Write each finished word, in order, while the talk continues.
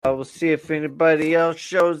we'll see if anybody else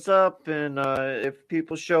shows up, and if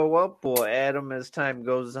people show up, we'll add them as time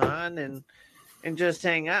goes on, and just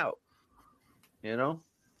hang out. You know.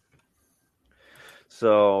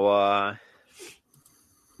 So,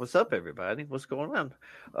 what's up, everybody? What's going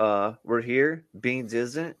on? We're here. Beans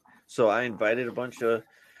isn't. So I invited a bunch of.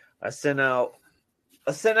 I sent out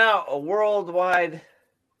a worldwide,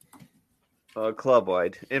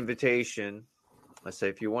 club-wide invitation. I say,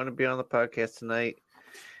 if you want to be on the podcast tonight,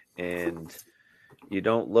 and you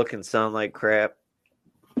don't look and sound like crap,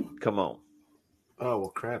 come on. Oh well,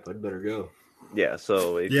 crap! I'd better go. Yeah.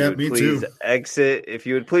 So if you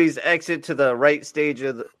would please exit to the right stage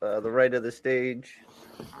of the right of the stage.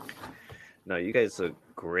 No, you guys look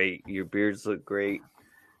great. Your beards look great,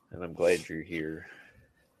 and I'm glad you're here.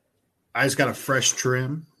 I just got a fresh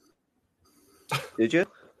trim. Did you?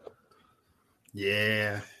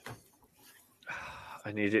 Yeah.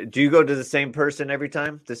 I need it. Do you go to the same person every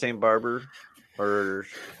time? The same barber? Or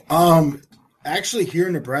actually here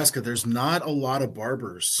in Nebraska, there's not a lot of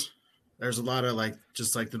barbers. There's a lot of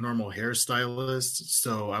just the normal hairstylists.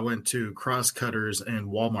 So I went to Cross Cutters and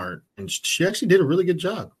Walmart, and she actually did a really good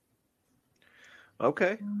job.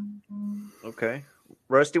 Okay.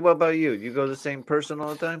 Rusty, what about you? You go to the same person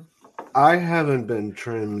all the time? I haven't been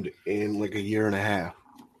trimmed in like a year and a half.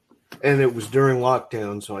 And it was during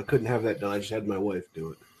lockdown, so I couldn't have that done. I just had my wife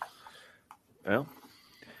do it. Well,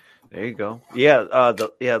 there you go. Yeah,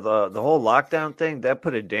 the whole lockdown thing, that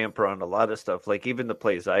put a damper on a lot of stuff. Like even the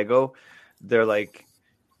place I go, they're like,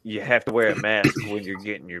 you have to wear a mask when you're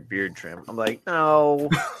getting your beard trimmed. I'm like, no.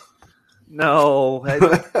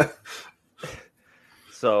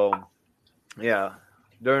 So, yeah,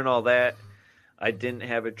 during all that, I didn't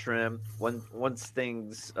have a trim. Once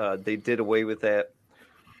things, they did away with that.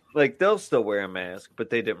 Like, they'll still wear a mask, but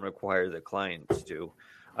they didn't require the clients to.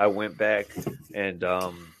 I went back, and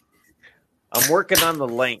I'm working on the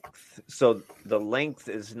length. So the length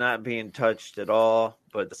is not being touched at all,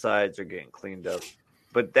 but the sides are getting cleaned up.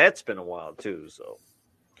 But that's been a while, too, so.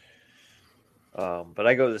 But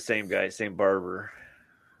I go to the same guy, same barber.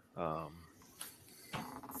 How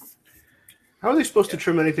are they supposed to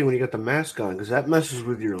trim anything when you got the mask on? Because that messes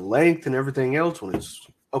with your length and everything else when it's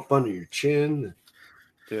up under your chin.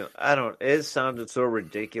 Dude, it sounded so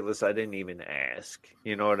ridiculous. I didn't even ask.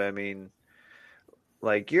 You know what I mean?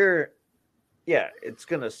 Like it's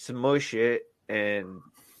going to smush it. And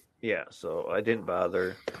yeah, so I didn't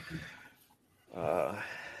bother.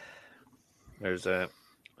 There's that.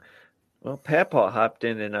 Well, Papa hopped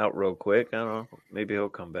in and out real quick. I don't know. Maybe he'll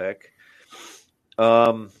come back.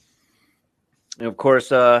 And of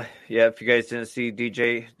course, if you guys didn't see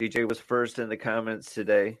DJ was first in the comments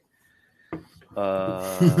today.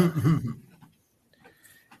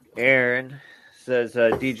 Aaron says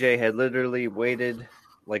DJ had literally waited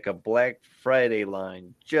like a Black Friday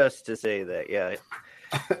line just to say that. Yeah,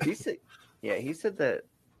 he said that.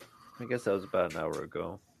 I guess that was about an hour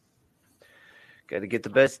ago. Got to get the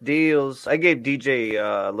best deals. I gave DJ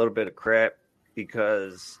a little bit of crap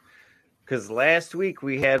because last week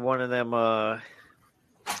we had one of them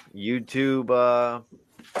YouTube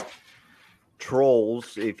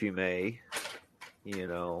trolls, if you may. You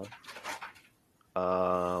know,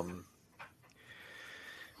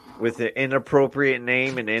 with an inappropriate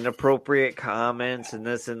name and inappropriate comments and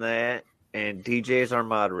this and that. And DJ is our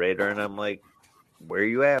moderator, and I'm like, where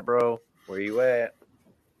you at, bro? Where you at?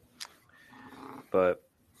 But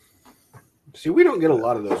see, we don't get a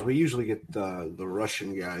lot of those. We usually get the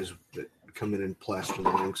Russian guys that come in and plaster the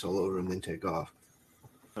links all over and then take off.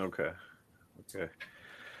 Okay.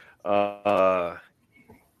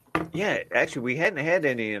 Yeah, actually, we hadn't had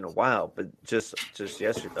any in a while, but just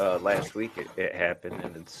yesterday, last week it happened,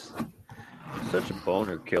 and it's such a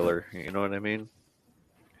boner killer. You know what I mean?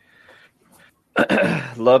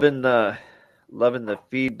 Loving the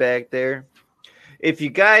feedback there. If you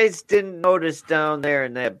guys didn't notice down there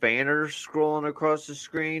in that banner scrolling across the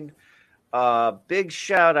screen, big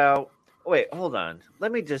shout out. Wait, hold on.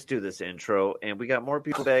 Let me just do this intro, and we got more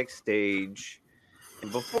people backstage.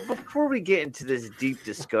 And before we get into this deep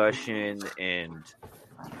discussion, and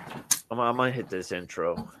I'm gonna hit this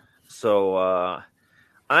intro. So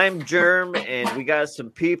I'm Germ, and we got some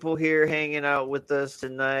people here hanging out with us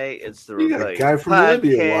tonight. It's the Rebellious guy from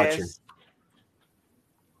Libya watching.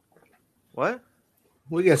 What?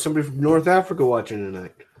 We got somebody from North Africa watching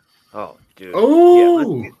tonight. Oh, dude.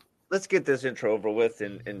 Oh, yeah, let's get this intro over with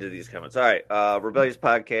and into these comments. All right, Rebellious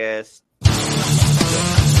podcast.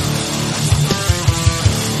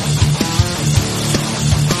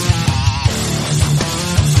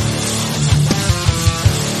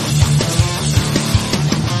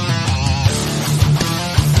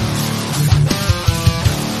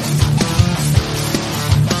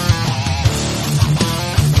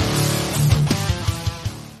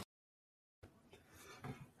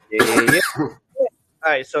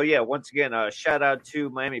 All right, so yeah, once again, shout out to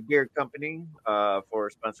Miami Beer Company for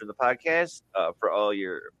sponsoring the podcast. For all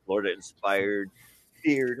your Florida-inspired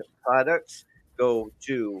beard products, go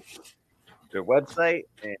to their website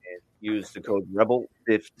and use the code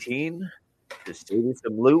Rebel15 to save you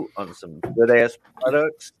some loot on some good ass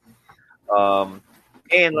products.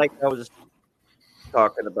 And like I was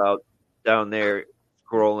talking about down there,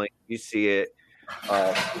 scrolling, you see it.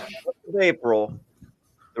 April,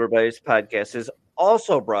 the Rebellious podcast is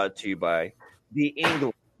also brought to you by the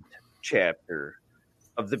England chapter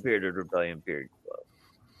of the Bearded Rebellion Beard Club.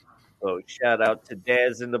 So shout out to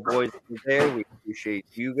Daz and the boys there. We appreciate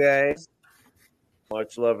you guys.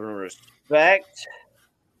 Much love and respect.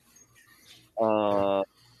 All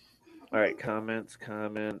right, comments.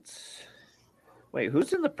 Wait,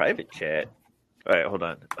 who's in the private chat? All right, hold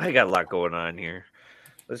on. I got a lot going on here.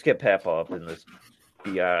 Let's get Papa up in this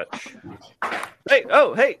biatch.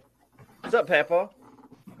 Hey. What's up, Papa?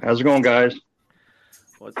 How's it going, guys?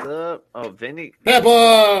 What's up? Oh, Vinny.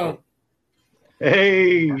 Peppa!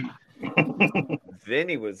 Hey.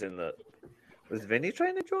 Vinny was in the. Was Vinny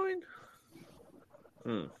trying to join?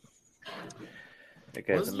 That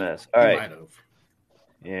guy's a mess. All right. Might have.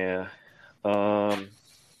 Yeah.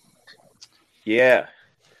 Yeah.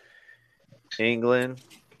 England,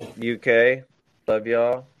 UK. Love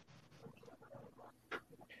y'all.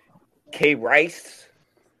 K Rice.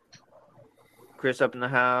 Chris up in the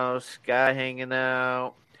house. Guy hanging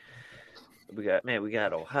out. We got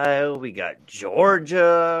Ohio. We got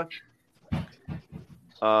Georgia.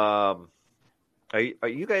 Are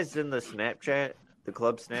you guys in the Snapchat? The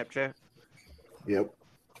club Snapchat? Yep.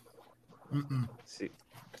 Mm-mm. See,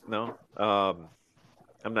 no.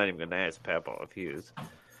 I'm not even gonna ask Papa if he is.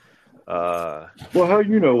 Well, how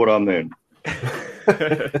you know what I'm in?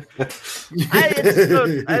 I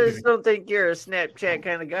just don't think you're a Snapchat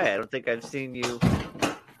kind of guy. I don't think I've seen you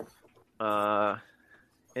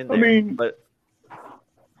in there. But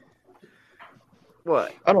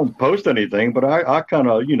what? I don't post anything, but I kind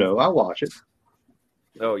of, I watch it.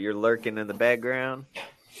 Oh, you're lurking in the background?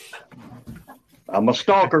 I'm a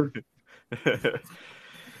stalker.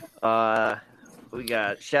 We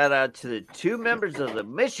got shout out to the two members of the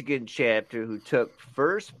Michigan chapter who took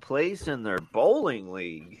first place in their bowling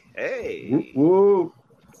league. Hey, Woo.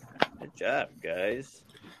 Good job, guys.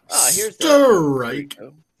 Oh, here's Strike.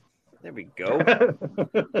 There we go.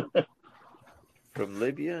 From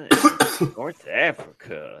Libya and North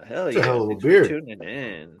Africa. Hell yeah. hell of a Thanks for beer. tuning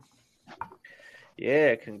in.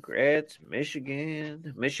 Yeah, congrats,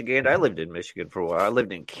 Michigan. I lived in Michigan for a while. I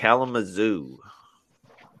lived in Kalamazoo,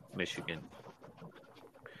 Michigan.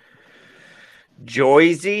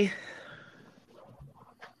 Joyzy.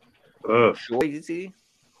 Joyzy.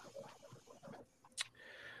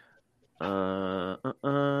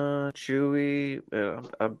 Chewy.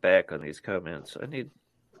 I'm back on these comments. I need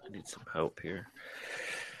some help here.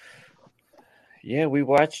 Yeah, we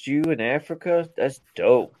watched you in Africa. That's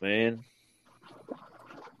dope, man.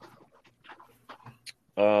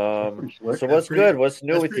 So what's good? What's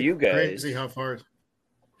new with you guys? Crazy how far.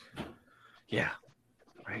 Yeah,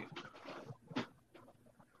 right.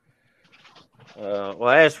 Well,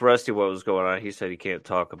 I asked Rusty what was going on. He said he can't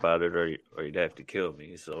talk about it, or he'd have to kill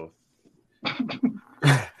me. So,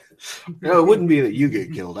 No, it wouldn't be that you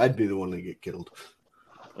get killed. I'd be the one to get killed.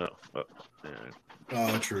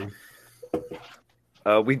 Oh, true.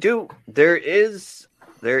 We do. There is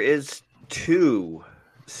two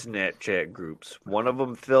Snapchat groups. One of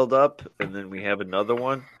them filled up, and then we have another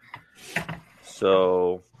one.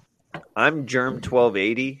 So I'm Germ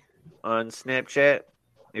 1280 on Snapchat.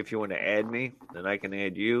 If you want to add me, then I can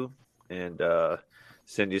add you and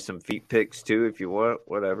send you some feet pics too if you want.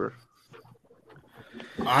 Whatever.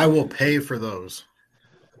 I will pay for those.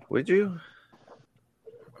 Would you?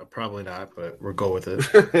 Probably not, but we'll go with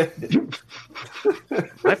it.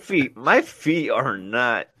 My feet are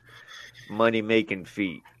not money making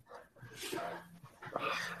feet.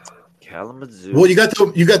 Kalamazoo. Well, you got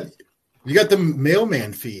the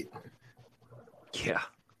mailman feet. Yeah.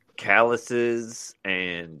 Calluses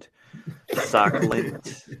and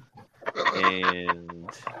succulent. And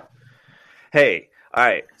hey, all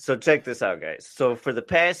right. So check this out, guys. So for the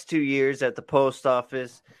past 2 years at the post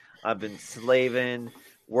office, I've been slaving,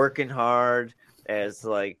 working hard as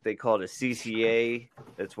like they call it a CCA.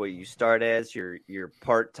 That's what you start as. You're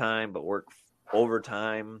part time but work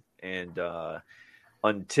overtime and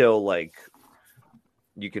until like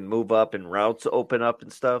you can move up and routes open up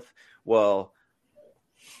and stuff. Well,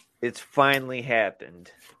 it's finally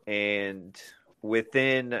happened, and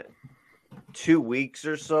within 2 weeks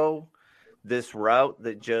or so, this route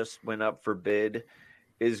that just went up for bid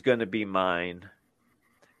is going to be mine.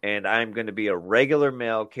 and I'm going to be a regular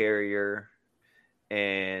mail carrier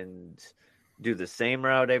and do the same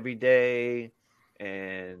route every day.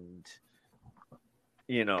 And,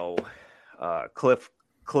 you know, Cliff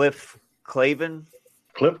Clavin.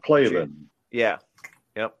 Cliff Clavin. Yeah.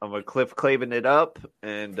 Yep. I'm going to Cliff Clavin it up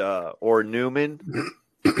and, or Newman,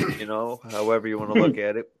 you know, however you want to look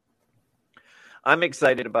at it. I'm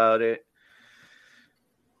excited about it.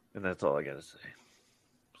 And that's all I got to say.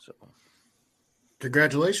 So,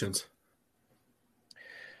 congratulations.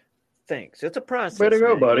 Thanks. It's a process. Way to go,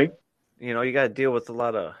 man. buddy. You know, you got to deal with a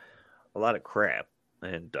lot of crap,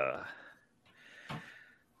 and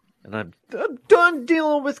I'm done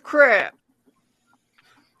dealing with crap.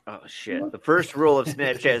 Oh shit! The first rule of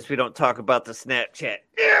Snapchat is we don't talk about the Snapchat.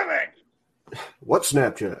 Damn it! What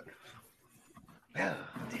Snapchat? Oh,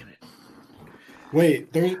 damn it!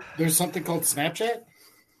 Wait, there's something called Snapchat?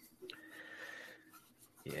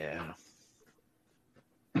 Yeah.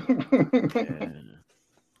 Yeah.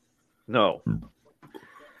 No.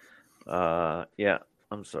 Yeah.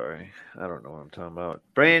 I'm sorry. I don't know what I'm talking about.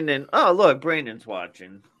 Brandon. Oh, look, Brandon's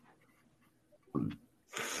watching.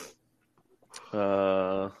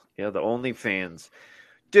 Yeah, the OnlyFans,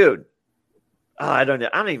 dude. I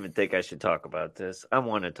don't even think I should talk about this. I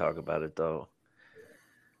want to talk about it though.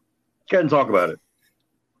 Go ahead and talk about it.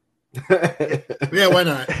 Yeah, why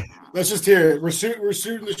not? Let's just hear it. We're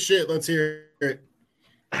shooting the shit. Let's hear it.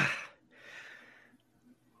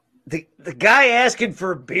 The guy asking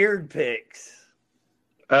for beard pics.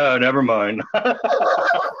 Oh, never mind.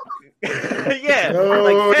 Yeah. Oh,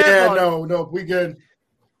 like, yeah, no, we good.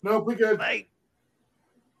 No, we good. Like,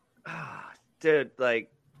 dude,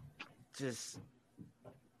 like, just,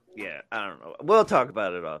 yeah, I don't know. We'll talk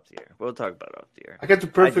about it off the air. I got the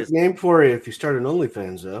perfect name for you if you start an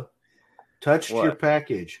OnlyFans, though. Touched your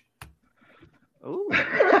package. Ooh.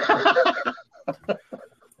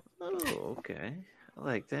 Oh, okay. I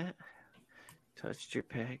like that. Touched your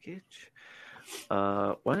package.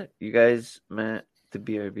 What? You guys meant the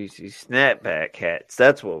BRBC snapback hats.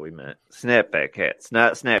 That's what we meant. Snapback hats,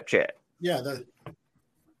 not Snapchat. Yeah,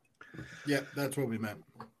 that's what we meant.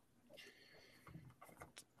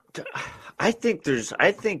 I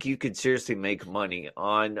think you could seriously make money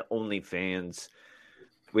on OnlyFans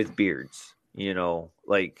with beards, you know,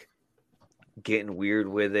 like getting weird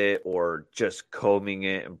with it or just combing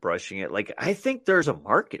it and brushing it. Like, I think there's a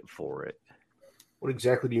market for it. What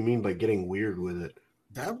exactly do you mean by getting weird with it?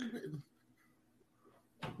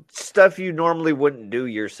 Stuff you normally wouldn't do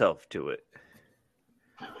yourself to it.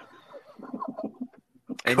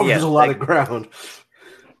 And covers a lot of ground.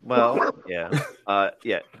 Well, yeah.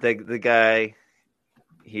 Yeah. The guy,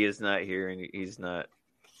 he is not here, and he's not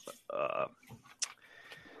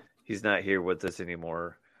here with us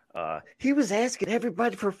anymore. He was asking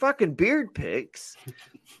everybody for fucking beard pics.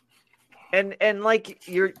 And like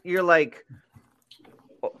you're like,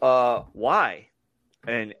 why?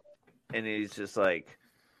 And he's just like,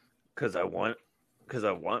 because I want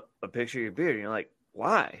a picture of your beard. And you're like,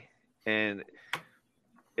 why? And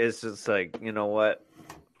it's just like, you know what?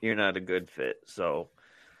 You're not a good fit. So,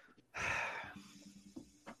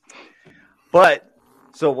 but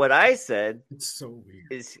so what I said, it's so weird,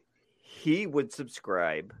 is he would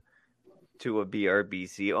subscribe to a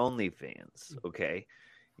BRBC OnlyFans. Okay.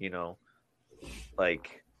 You know,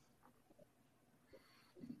 like,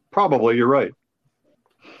 probably you're right.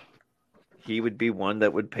 He would be one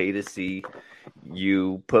that would pay to see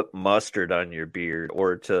you put mustard on your beard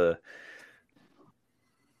or to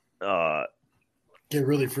get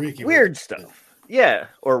really freaky. Weird stuff. Yeah.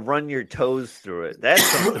 Or run your toes through it. That's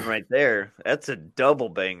something right there. That's a double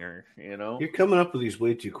banger, you know? You're coming up with these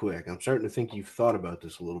way too quick. I'm starting to think you've thought about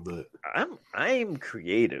this a little bit. I'm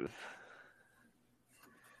creative.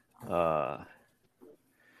 I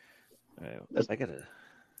gotta.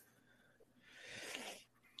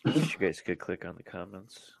 I wish you guys could click on the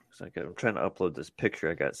comments. I'm trying to upload this picture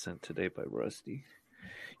I got sent today by Rusty.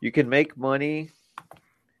 You can make money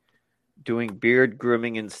doing beard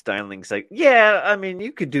grooming and styling. It's like, yeah, I mean,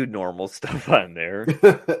 you could do normal stuff on there.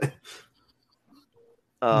 It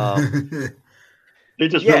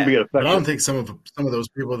just wouldn't be effective. But I don't think some of those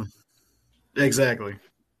people. Exactly.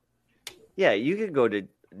 Yeah, you could go to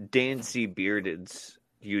Dan C. Bearded's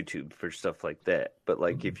YouTube for stuff like that. But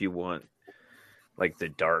like, if you want like the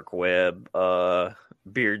dark web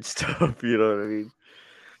beard stuff, you know what I mean?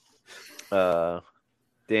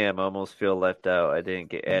 Damn, I almost feel left out. I didn't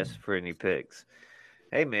get asked for any pics.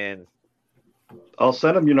 Hey, man. I'll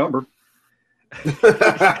send him your number.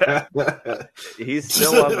 He's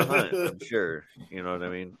still on the hunt, I'm sure. You know what I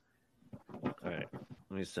mean? All right,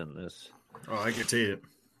 let me send this. Oh, I can see it.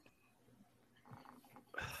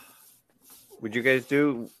 Would you guys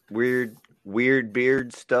do weird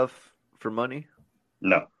beard stuff for money?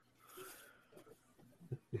 No.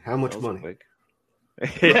 How much That was money? quick.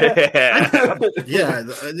 Yeah,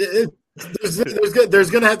 there's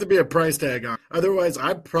gonna have to be a price tag on. Otherwise,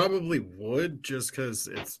 I probably would just because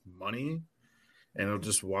it's money, and it'll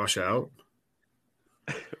just wash out.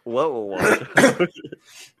 What will wash?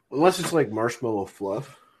 Unless it's like marshmallow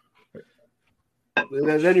fluff.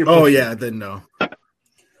 Then you're Oh pushing yeah, then no.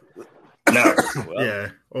 No. Well, Yeah,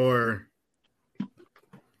 or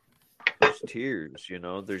there's tears.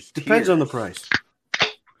 There's Depends on the tears. price.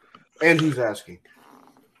 And who's asking?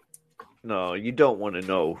 No, you don't want to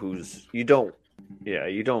know who's. You don't. Yeah,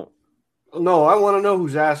 you don't. No, I want to know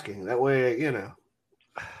who's asking. That way,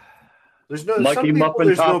 There's no Mikey some people, Muffin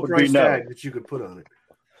there's Top no would be price no. tag that you could put on it.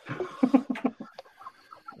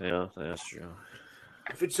 Yeah, that's true.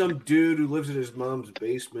 If it's some dude who lives in his mom's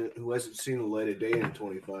basement who hasn't seen the light of day in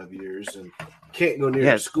 25 years and can't go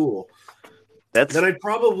near school, That's. then I'd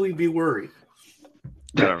probably be worried.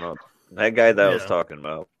 I don't know. That guy that I was Yeah. talking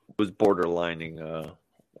about was borderlining.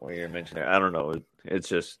 What you're mentioning, I don't know. It's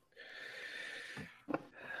just.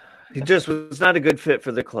 He just was not a good fit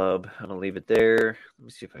for the club. I'm gonna leave it there. Let me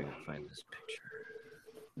see if I can find this picture.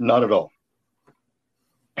 Not at all.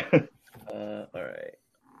 All right.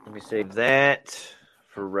 Let me save that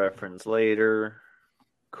for reference later.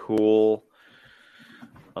 Cool.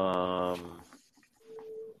 All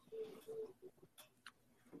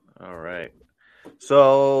right.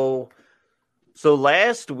 So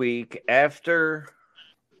last week after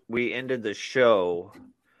we ended the show,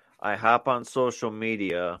 I hop on social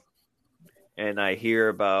media and I hear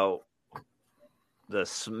about the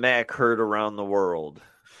smack heard around the world.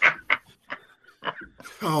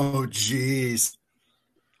 oh jeez.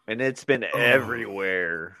 And it's been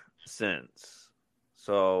everywhere since.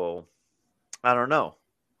 So, I don't know.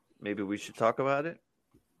 Maybe we should talk about it.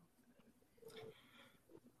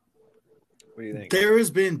 What do you think? There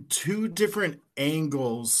has been two different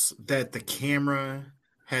angles that the camera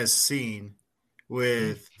has seen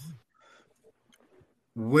with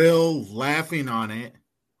Will laughing on it,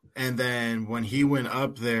 and then when he went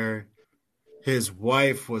up there, his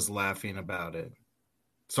wife was laughing about it.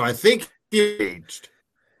 So I think he aged.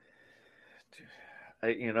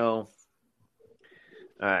 All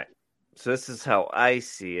right. So this is how I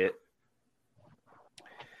see it.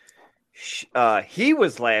 He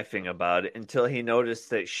was laughing about it until he noticed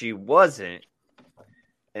that she wasn't,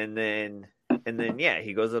 and then yeah,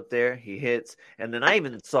 he goes up there, he hits, and then I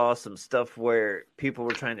even saw some stuff where people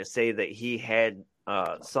were trying to say that he had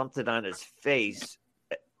something on his face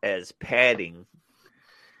as padding,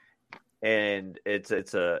 and it's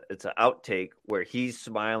a outtake where he's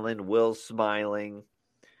smiling, Will's smiling.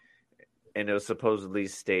 And it was supposedly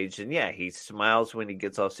staged. And yeah, he smiles when he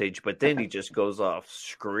gets off stage, but then he just goes off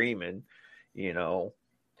screaming,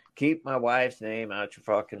 keep my wife's name out your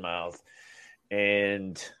fucking mouth.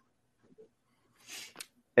 And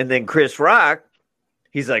then Chris Rock,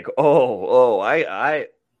 he's like, I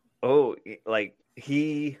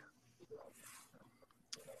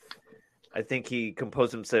think he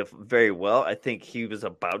composed himself very well. I think he was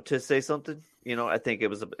about to say something, I think it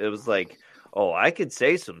was like, I could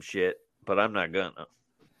say some shit, but I'm not gonna, But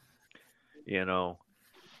Yeah,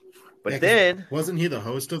 'cause then, wasn't he the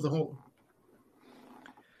host of the whole?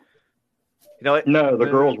 you know what? No, the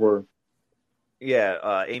girls were.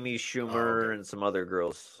 Yeah, Amy Schumer and some other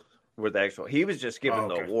girls were the actual. He was just given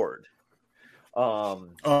the award.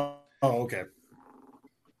 Okay.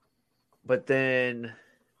 But then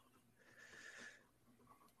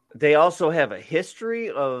they also have a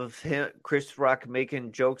history of Chris Rock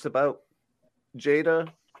making jokes about Jada.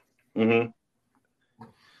 Mm-hmm.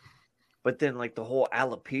 But then, like, the whole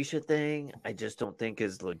alopecia thing, I just don't think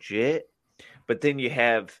is legit. But then you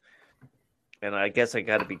have, and I guess I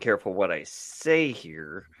got to be careful what I say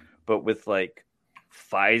here, but with, like,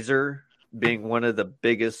 Pfizer being one of the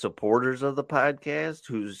biggest supporters of the podcast,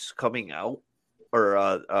 who's coming out, or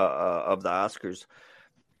of the Oscars,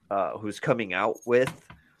 who's coming out with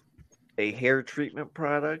a hair treatment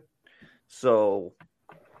product. So,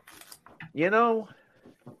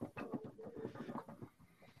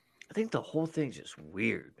 I think the whole thing's just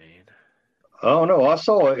weird, man. Oh no! I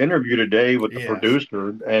saw an interview today with the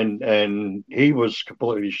producer, and he was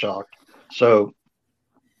completely shocked. So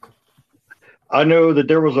I know that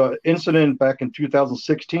there was an incident back in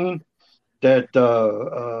 2016 that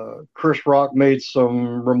Chris Rock made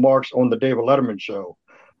some remarks on the David Letterman show.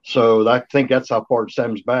 So I think that's how far it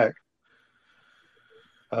stems back.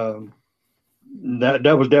 That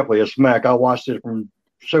was definitely a smack. I watched it from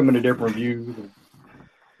so many different views.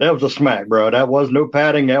 That was a smack, bro. That was no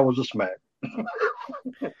padding. That was a smack.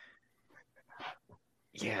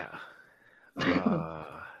 Yeah.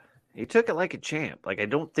 He took it like a champ. Like, I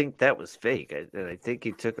don't think that was fake. I think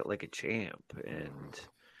he took it like a champ. And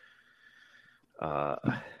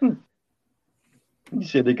He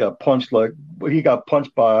said he got punched by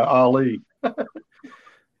Ali.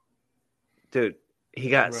 dude, he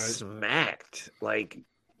got Right. smacked. Like,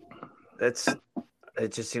 it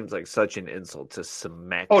just seems like such an insult to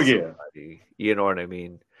smack Oh, yeah. somebody. You know what I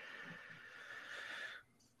mean?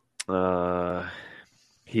 Aaron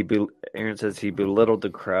says he belittled the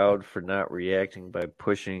crowd for not reacting by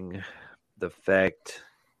pushing the fact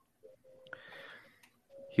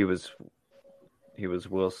he was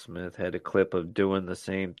Will Smith, had a clip of doing the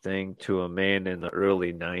same thing to a man in the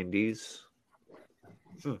early 90s.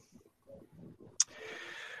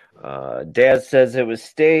 Dad says it was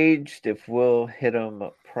staged. If Will hit him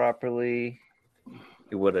properly,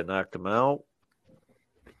 he would have knocked him out.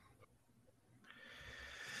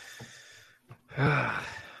 I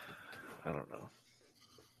don't know.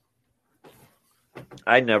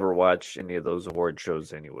 I never watch any of those award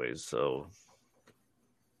shows anyways, so.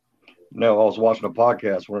 No, I was watching a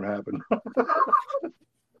podcast when it happened.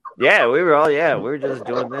 Yeah, we were just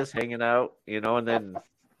doing this, hanging out, and then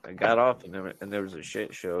I got off and there was a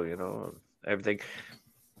shit show, everything.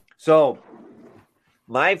 So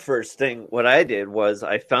my first thing, what I did was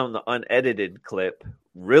I found the unedited clip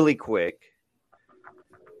really quick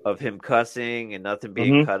of him cussing and nothing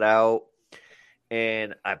being cut out.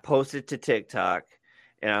 And I posted to TikTok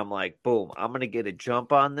and I'm like, boom, I'm going to get a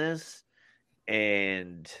jump on this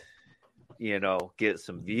and, get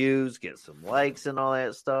some views, get some likes and all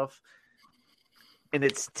that stuff. And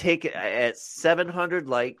it's taken at 700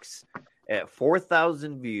 likes, at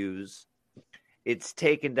 4,000 views. It's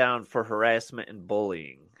taken down for harassment and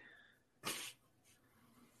bullying.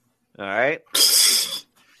 All right.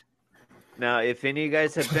 Now, if any of you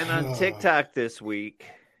guys have been on TikTok this week,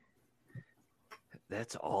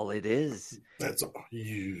 that's all it is. That's all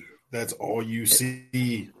you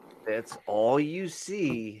see. That's all you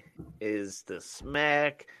see is the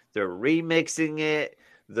smack. They're remixing it.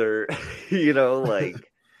 They're,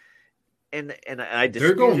 like, and I disputed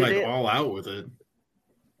they're going like it. all out with it.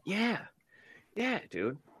 Yeah,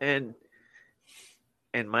 dude. And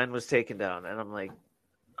mine was taken down, and I'm like,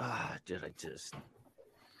 dude,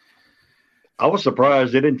 I was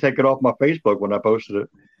surprised they didn't take it off my Facebook when I posted it.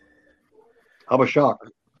 I was shocked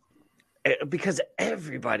because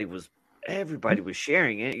everybody was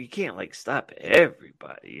sharing it. You can't like stop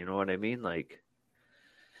everybody. You know what I mean? Like,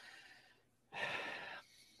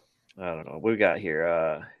 I don't know. What we got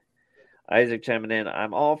here? Isaac chiming in.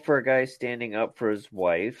 I'm all for a guy standing up for his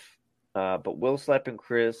wife, but Will slapping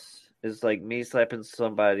Chris is like me slapping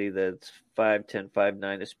somebody that's 5'10",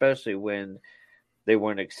 5'9", especially when they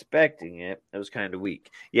weren't expecting it. It was kind of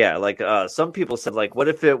weak. Yeah, like some people said, like, what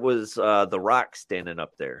if it was The Rock standing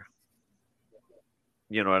up there?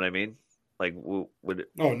 You know what I mean? Like, would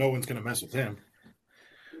it? Oh, no one's gonna mess with him.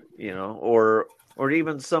 Or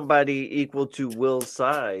even somebody equal to Will's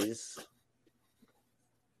size.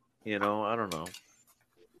 I don't know.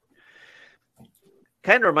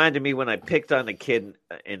 Kind of reminded me when I picked on a kid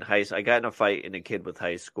in high school. I got in a fight in a kid in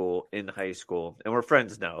high school, and we're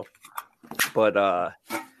friends now. But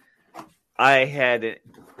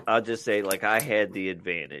I'll just say, like, I had the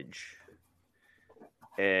advantage.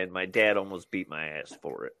 And my dad almost beat my ass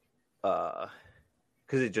for it.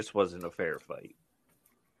 Because it just wasn't a fair fight.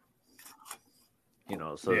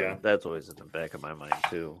 So Yeah. That's always in the back of my mind,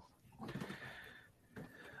 too.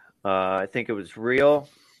 I think it was real.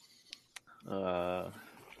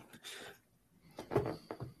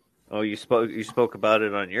 You spoke about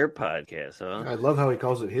it on your podcast, huh? I love how he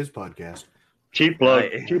calls it his podcast. cheap plug.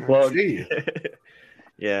 See,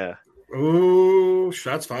 Yeah. Ooh,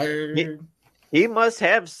 shots fired. He must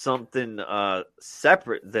have something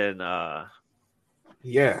separate than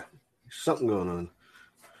yeah, something going on.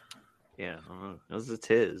 yeah, I don't know. It's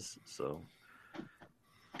his, so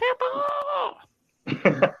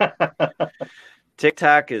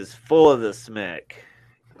TikTok is full of the smack.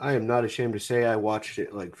 I am not ashamed to say I watched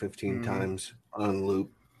it like 15 times on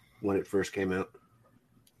loop when it first came out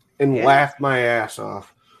and laughed my ass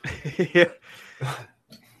off.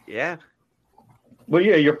 Yeah. Well,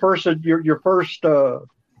 yeah, your first impression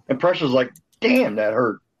is like, damn, that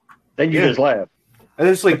hurt. Then you just laugh. And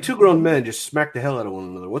it's like two grown men just smack the hell out of one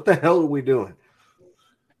another. What the hell are we doing?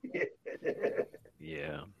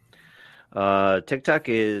 Yeah. TikTok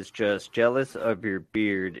is just jealous of your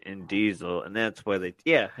beard and Diesel, and that's why they.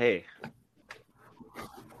 Yeah, hey,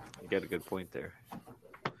 you got a good point there.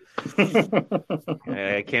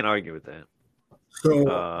 I can't argue with that.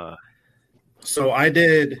 So So I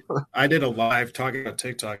did a live talking about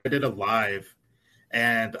TikTok. I did a live,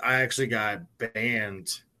 and I actually got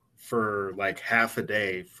banned for like half a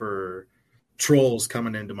day for trolls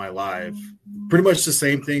coming into my live. Pretty much the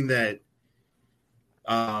same thing that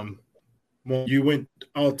when you went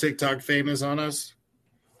all TikTok famous on us.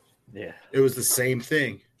 Yeah. It was the same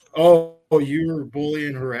thing. Oh, you were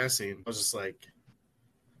bullying, harassing. I was just like,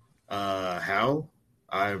 how?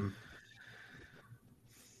 I'm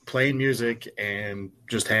playing music and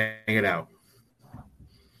just hanging out.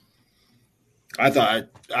 I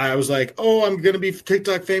was like, oh, I'm gonna be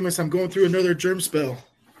TikTok famous. I'm going through another germ spell.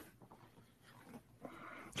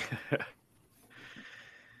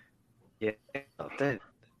 Yeah, that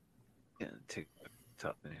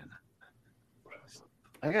TikTok, man.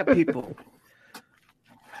 I got people.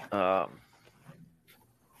 I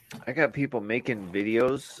got people making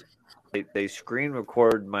videos. They screen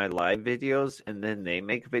record my live videos and then they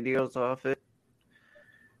make videos off it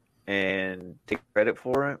and take credit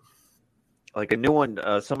for it. Like a new one,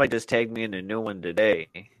 somebody just tagged me in a new one today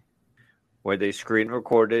where they screen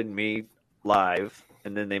recorded me live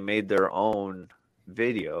and then they made their own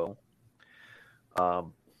video.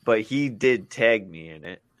 But he did tag me in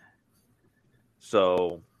it.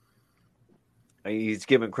 So he's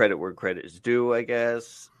giving credit where credit is due, I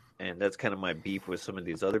guess. And that's kind of my beef with some of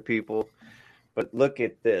these other people. But look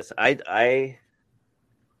at this.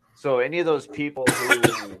 So any of those people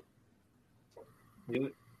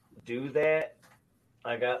who do that,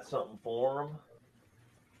 I got something for them.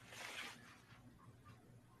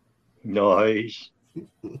 Nice.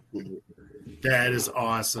 That is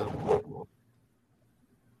awesome.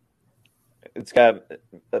 It's got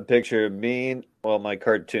a picture of me, my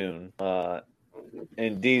cartoon,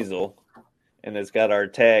 and Diesel, and it's got our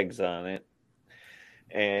tags on it.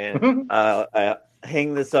 And I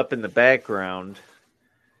hang this up in the background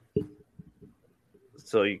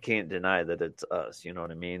so you can't deny that it's us. You know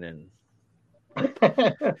what I mean? And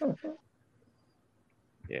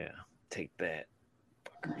yeah, take that,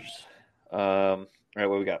 fuckers. All right,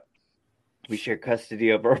 what we got? We share custody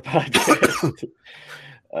of our podcast.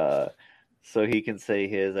 So he can say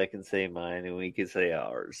his, I can say mine, and we can say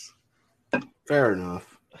ours. Fair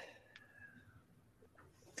enough.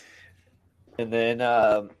 And then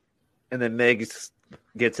Meg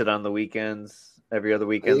gets it on the weekends, every other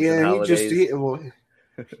weekends and holidays.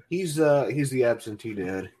 He's the absentee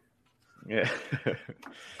dad. Yeah.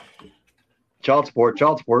 Child support.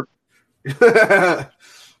 I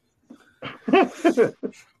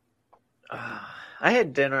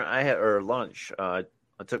had dinner. Or lunch. I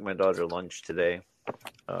took my daughter to lunch today.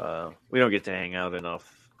 We don't get to hang out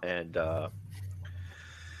enough, and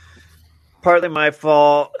partly my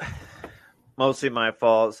fault. Mostly my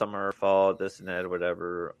fault. Some of her fault. This and that,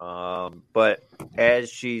 whatever. But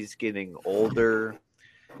as she's getting older,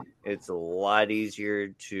 it's a lot easier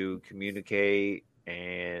to communicate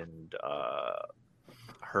and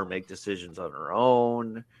her make decisions on her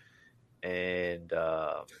own. And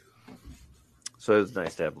so it was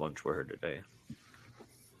nice to have lunch with her today.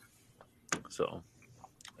 So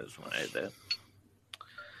I just want to add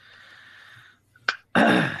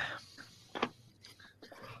that.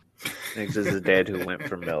 Next is the dad who went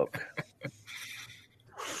for milk.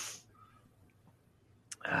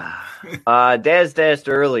 Daz asked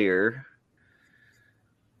earlier,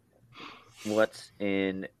 what's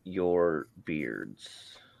in your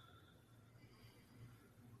beards?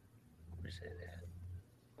 Let me say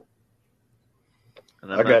that.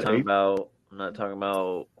 And I'm not talking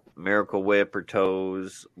about Miracle Whip or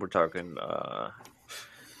Toes. We're talking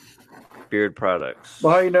beard products.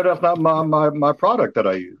 Well, how you know that's not my product that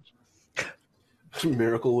I use?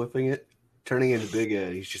 Miracle Whipping it, turning into Big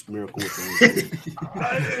Ed. He's just Miracle Whipping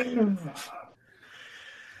it.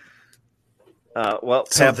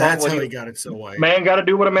 So that's how he got it so white. Man got to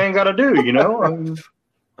do what a man got to do, you know?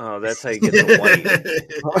 Oh, that's how you get the white.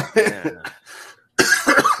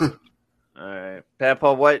 Yeah. All right,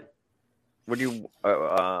 Papa, what do you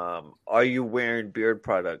are you wearing beard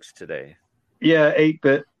products today? Yeah,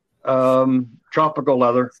 8-bit tropical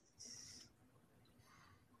leather.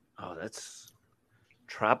 Oh, that's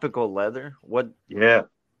tropical leather. What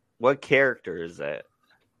character is that?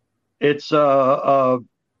 It's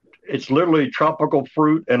literally tropical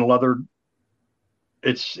fruit and leather.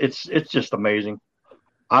 It's just amazing.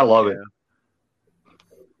 I love it.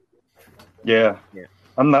 Yeah.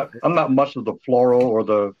 I'm not much of the floral or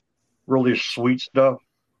the really sweet stuff.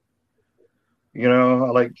 You know, I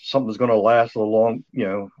like something that's going to last a long,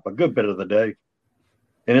 a good bit of the day,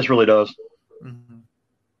 and this really does. Mm-hmm.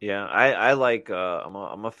 Yeah, I like.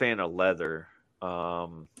 I'm a fan of leather. I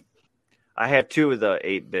have two of the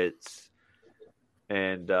 8-bits.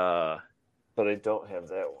 and but I don't have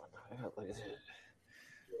that one. I got like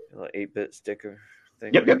a little 8-bit sticker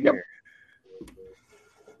thing. Yep.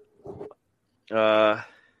 Here.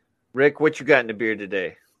 Rick, what you got in the beer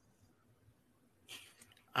today?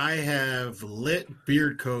 I have Lit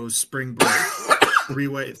Beard Co. Spring Break.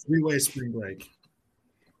 three-way Spring Break.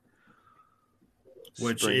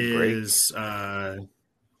 Which is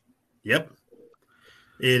yep.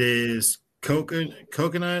 It is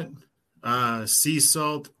coconut, sea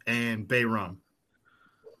salt, and bay rum.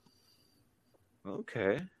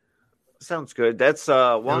 Okay. Sounds good. That's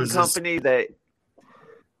one company that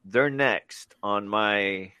they're next on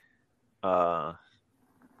my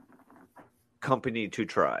company to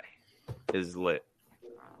try is Lit.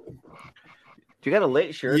 Do you got a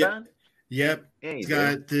Lit shirt on? Yep. Yeah, He's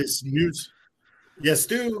got this news. Yes,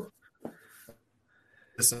 do.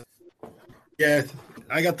 Yeah,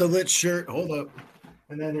 I got the Lit shirt. Hold up.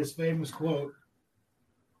 And then his famous quote.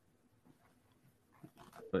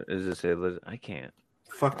 What does it say? I can't.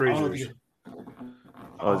 Fuck razors.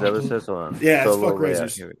 Oh, is that what it says? Hold on. Yeah, it's fuck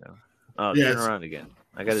razors. Here we go. Oh, yeah, turn around again.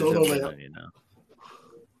 I got to Solo zoom in layout. on you now.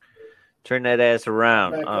 Turn that ass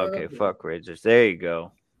around. Back Oh, okay, up. fuck razors. There you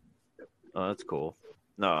go. Oh, that's cool.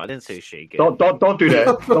 No, I didn't say shake it. Don't do that.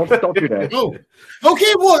 Don't do that. Oh,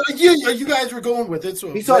 okay. Well, you guys were going with it.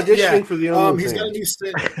 So He's auditioning for the only he's got a new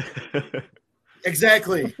set.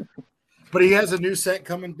 Exactly. But he has a new set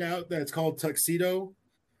coming out that's called Tuxedo.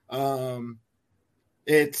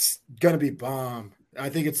 It's gonna be bomb. I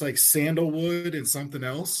think it's like sandalwood and something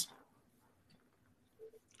else.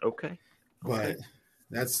 Okay. But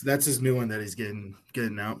that's his new one that he's getting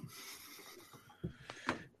out.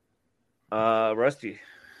 Rusty.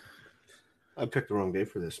 I picked the wrong day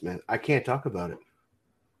for this, man. I can't talk about it.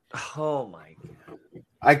 Oh my god.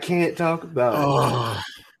 I can't talk about it.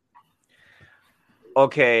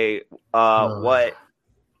 Okay. What?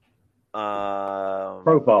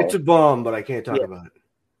 Profile. It's a bomb, but I can't talk about it.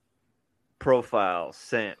 Profile,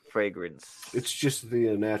 scent, fragrance. It's just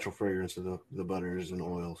the natural fragrance of the butters and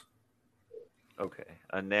oils. Okay.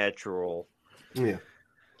 A natural. Yeah.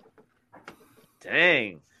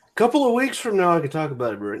 Dang. Couple of weeks from now, I can talk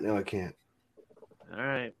about it, but right now I can't. All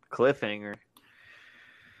right. Cliffhanger.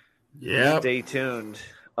 Yeah. Stay tuned.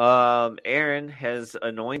 Aaron has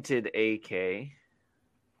anointed AK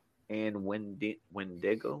and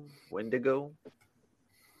Wendigo.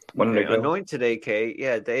 Okay, anointed AK.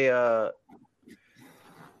 Yeah, they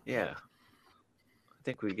yeah. I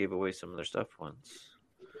think we gave away some of their stuff once.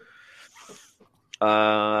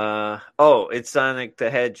 It's Sonic the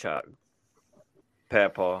Hedgehog.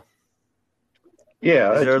 Papaw.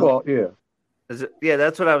 Yeah, yeah. Is it? Yeah,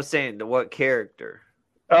 that's what I was saying. What character?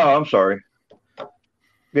 Oh, I'm sorry.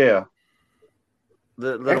 Yeah.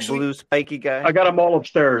 The little blue spiky guy. I got them all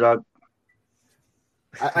upstairs.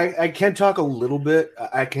 I can talk a little bit.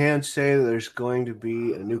 I can say there's going to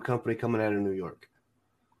be a new company coming out of New York.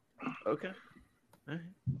 Okay.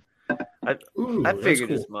 I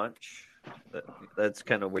figured as much. That's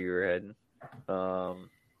kind of where you were heading. All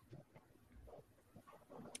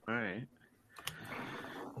right.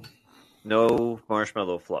 No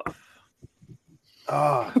marshmallow fluff.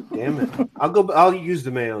 Oh, damn it. I'll use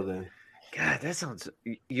the mayo then. God, that sounds.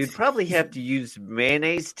 You'd probably have to use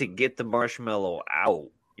mayonnaise to get the marshmallow out.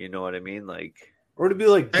 You know what I mean? Like, or to be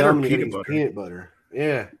like dumb peanut butter.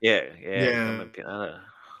 Yeah. Yeah.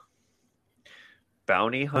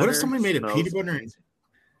 Bounty Hunter. What if somebody made a peanut butter?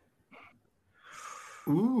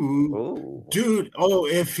 Ooh, dude. Oh,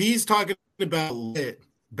 if he's talking about Lit,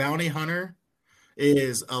 Bounty Hunter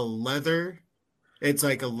is a leather. It's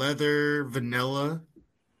like a leather vanilla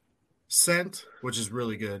scent, which is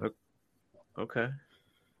really good. Okay.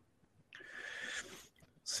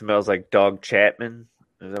 Smells like Dog Chapman.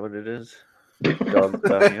 Is that what it is? Dog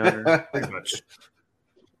Bounty Hunter.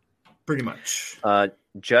 Pretty much.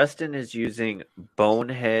 Justin is using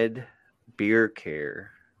Bonehead Beer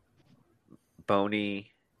Care.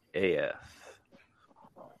 Bony AF.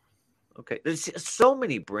 Okay. There's so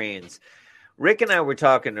many brands. Rick and I were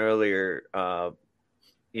talking earlier, about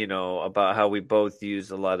how we both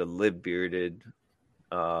use a lot of lib bearded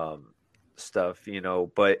stuff,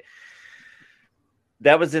 but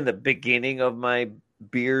that was in the beginning of my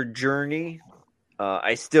beer journey.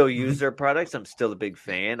 I still use their products. I'm still a big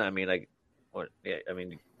fan.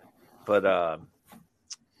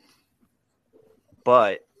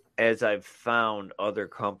 But as I've found other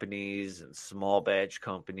companies and small batch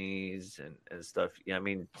companies and stuff,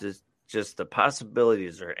 just the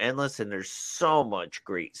possibilities are endless, and there's so much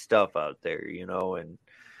great stuff out there, and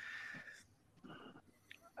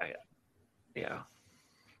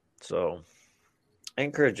So I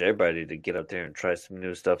encourage everybody to get out there and try some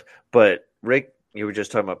new stuff. But Rick, you were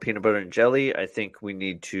just talking about peanut butter and jelly. I think we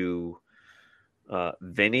need to,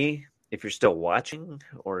 Vinny, if you're still watching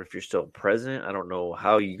or if you're still present, I don't know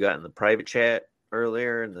how you got in the private chat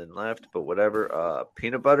earlier and then left, but whatever.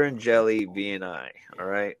 Peanut butter and jelly, V and I. All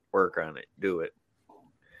right, work on it. Do it.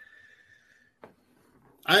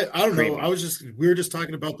 I don't Creamy. know. We were just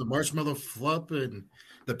talking about the marshmallow fluff and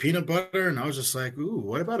the peanut butter, and I was just like, ooh,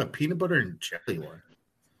 what about a peanut butter and jelly one?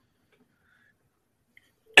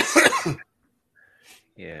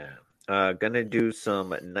 Yeah. Gonna do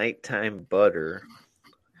some nighttime butter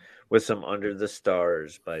with some Under the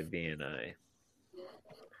Stars by V and I.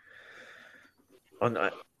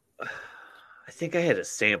 I think I had a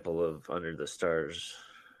sample of Under the Stars.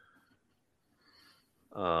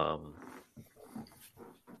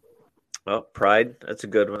 Pride. That's a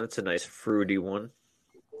good one. It's a nice fruity one.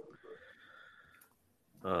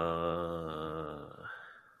 I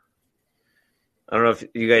don't know if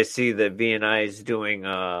you guys see that V&I is doing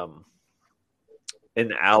an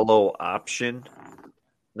aloe option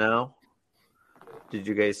now. Did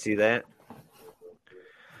you guys see that?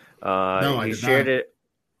 No, I he did shared not. it.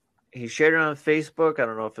 He shared it on Facebook. I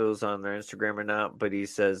don't know if it was on their Instagram or not, but he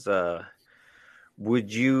says,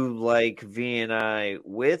 would you like V&I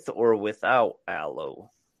with or without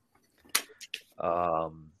aloe?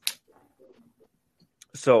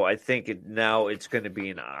 So I think now it's going to be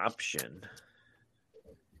an option.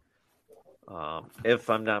 If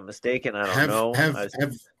I'm not mistaken, I don't know.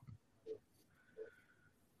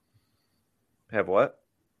 Have what?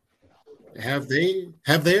 Have they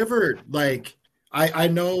ever, like, I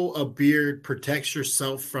know a beard protects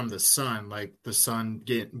yourself from the sun, like the sun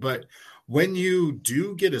but when you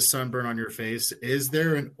do get a sunburn on your face, is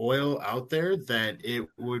there an oil out there that it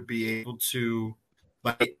would be able to,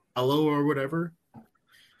 like, aloe or whatever?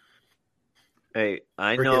 Hey,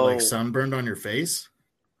 I or know. Get, like, sunburned on your face?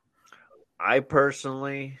 I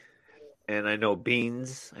personally, and I know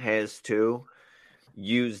Beans has too,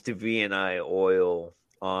 used the V&I oil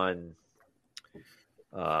on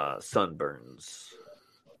sunburns.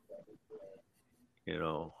 You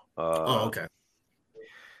know. Okay.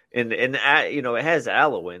 And you know, it has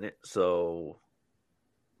aloe in it, so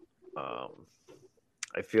I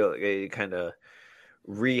feel like it kind of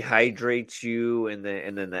rehydrates you, and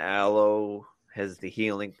then the aloe has the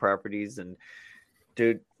healing properties. And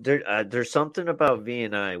dude, there's something about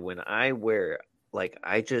V&I when I wear it, like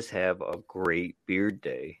I just have a great beard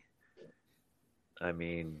day. I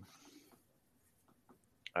mean,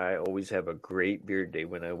 I always have a great beard day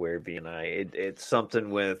when I wear V&I. It's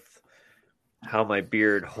something with how my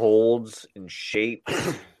beard holds and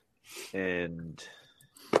shapes, and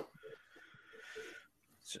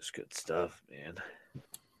it's just good stuff, man.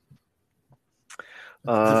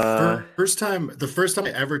 The first time I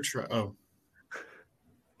ever tried. Oh,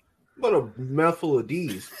 what a mouthful of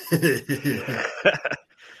D's. The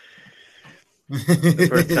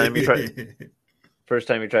first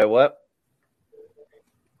time you try what?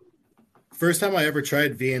 First time I ever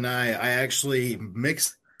tried V&I actually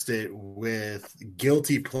mixed it with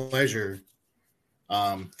Guilty Pleasure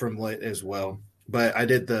from Lit as well. But I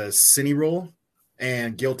did the Cine Roll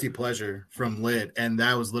and Guilty Pleasure from Lit, and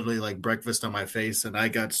that was literally like breakfast on my face, and I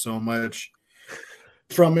got so much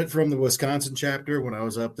from it from the Wisconsin chapter when I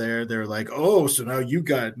was up there. They're like, oh, so now you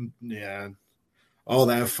got all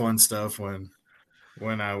that fun stuff when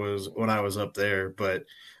I was up there. But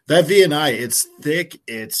that V&I, it's thick.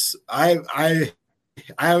 It's I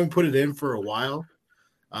haven't put it in for a while.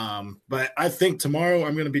 But I think tomorrow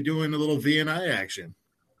I'm going to be doing a little V&I action.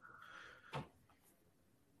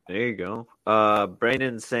 There you go.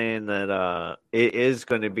 Brandon's saying that it is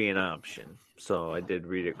going to be an option. So I did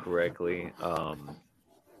read it correctly.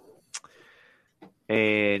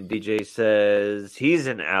 And DJ says he's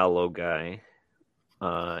an aloe guy.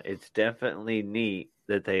 It's definitely neat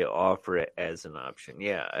that they offer it as an option.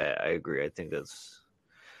 Yeah, I agree. I think that's.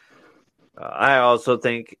 I also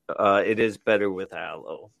think it is better with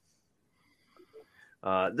aloe.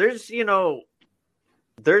 There's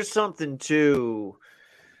something to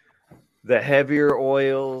the heavier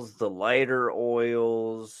oils, the lighter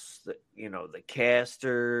oils, the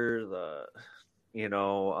castor,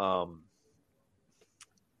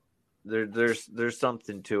 there's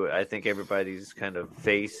something to it. I think everybody's kind of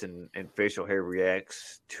face and facial hair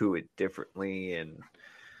reacts to it differently, and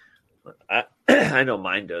I know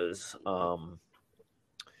mine does. I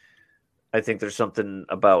think there's something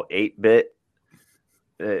about 8-bit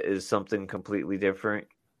is something completely different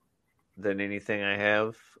than anything I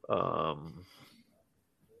have.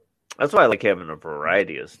 That's why I like having a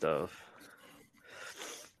variety of stuff.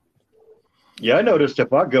 Yeah, I noticed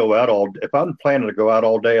if I'm planning to go out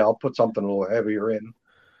all day, I'll put something a little heavier in,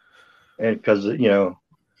 and because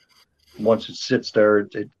once it sits there,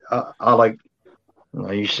 I like.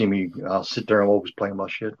 You see me, I'll sit there and always playing my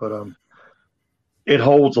shit, but it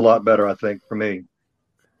holds a lot better, I think, for me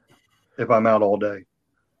if I'm out all day.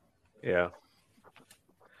 Yeah.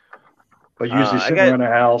 But usually sitting around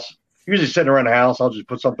the house, I'll just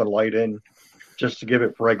put something light in just to give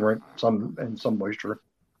it fragrant, some moisture.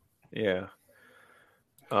 Yeah.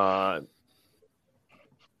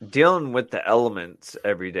 Dealing with the elements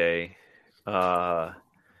every day,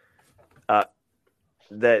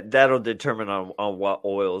 that'll determine on what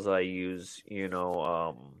oils I use.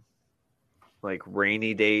 Like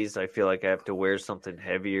rainy days, I feel like I have to wear something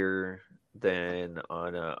heavier than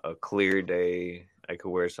on a clear day. I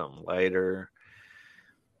could wear something lighter.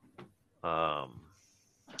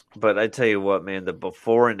 But I tell you what, man, the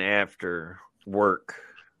before and after work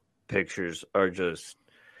pictures are just,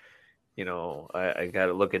 I got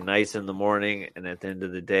it looking nice in the morning, and at the end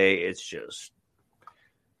of the day, it's just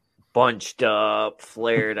bunched up,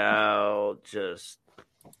 flared out, just.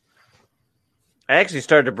 I actually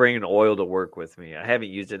started bringing oil to work with me. I haven't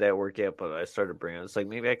used it at work yet, but I started bringing it. It's like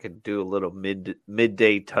maybe I could do a little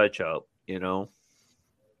midday touch up,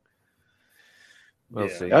 We'll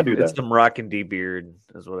see. I do that. It's some Rockin' D beard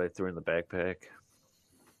is what I threw in the backpack.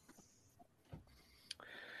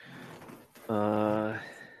 I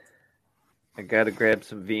gotta grab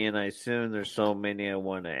some VNI soon. There's so many I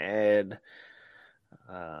want to add.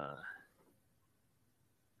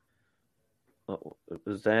 What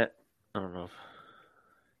was that? I don't know.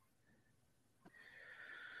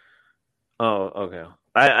 Oh, okay.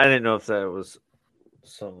 I didn't know if that was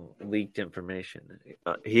some leaked information.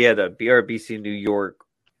 He had a BRBC New York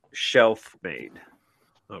shelf made.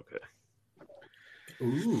 Okay.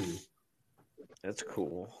 Ooh. That's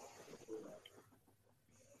cool.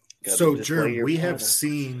 So, Germ, we have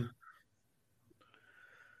seen.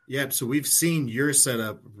 Yep. So we've seen your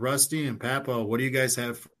setup, Rusty and Papa. What do you guys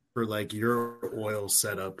have for like your oil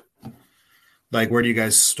setup? Like, where do you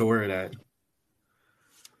guys store it at?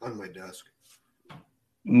 On my desk.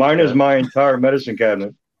 Mine is my entire medicine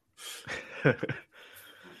cabinet.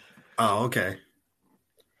 Oh, okay.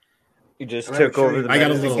 You just took over the. I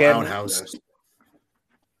got a little outhouse.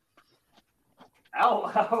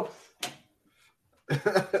 Outhouse.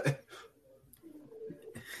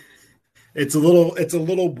 It's a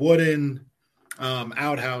little wooden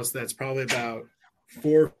outhouse that's probably about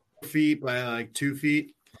 4 feet by like 2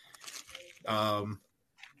 feet.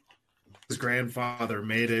 His grandfather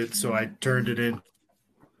made it, so I turned it in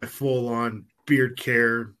full on beard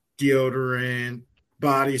care, deodorant,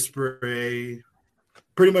 body spray,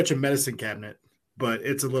 pretty much a medicine cabinet, but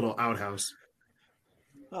it's a little outhouse.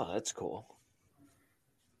 Oh, that's cool.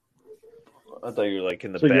 I thought you were like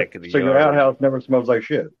in the So back of the so yard. your outhouse never smells like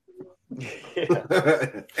shit.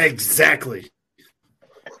 Yeah. Exactly.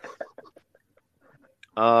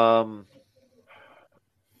 I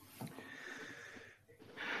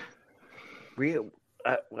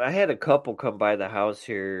had a couple come by the house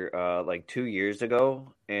here like 2 years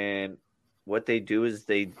ago, and what they do is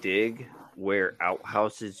they dig where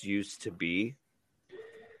outhouses used to be,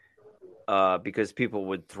 because people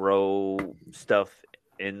would throw stuff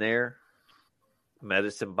in there,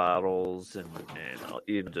 medicine bottles and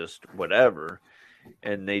even just whatever,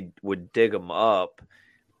 and they would dig them up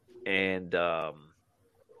and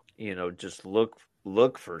just look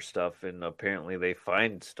for stuff, and apparently they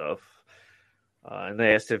find stuff. And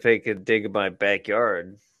they asked if they could dig in my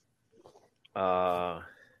backyard. I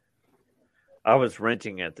was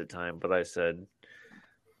renting at the time, but I said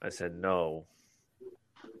no.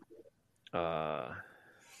 I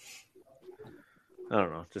don't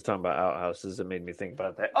know. Just talking about outhouses, it made me think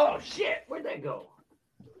about that. Oh shit! Where'd that go?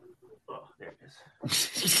 Oh, there it is.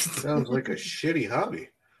 Sounds like a shitty hobby.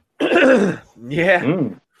 Yeah.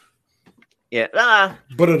 Mm. Yeah.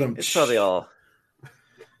 But it's probably all.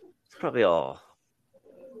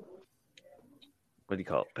 What do you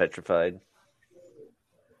call it? Petrified.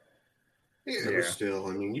 Yeah, but still,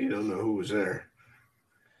 I mean, you don't know who was there.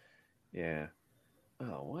 Yeah.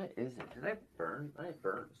 Oh, what is it? Did I burn? I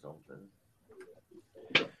burned something.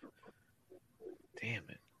 Damn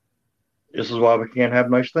it. This is why we can't have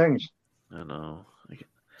nice things. I know. I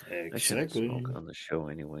shouldn't Exactly. smoke on the show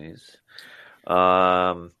anyways.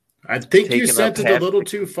 I think you taking sent up it a half little the-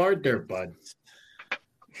 too far there, bud.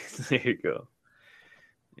 There you go.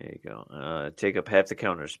 Take up half the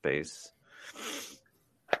counter space.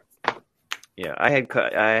 Yeah, I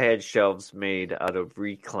had shelves made out of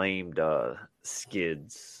reclaimed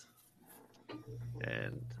skids,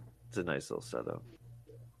 and it's a nice little setup.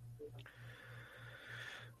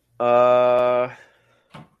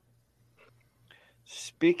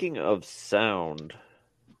 Speaking of sound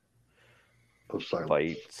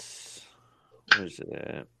bites, where's it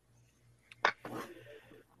at?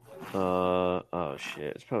 Oh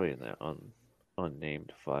shit, it's probably in that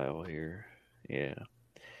unnamed file here. Yeah.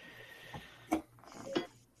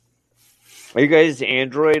 Are you guys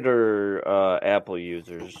Android or Apple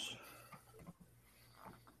users?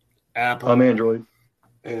 Apple. I'm Android.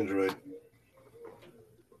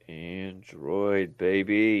 Android,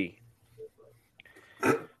 baby.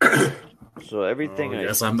 So everything I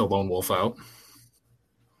guess I'm the lone wolf out.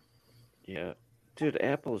 Yeah. Dude,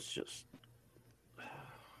 Apple's just...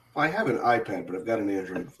 I have an iPad, but I've got an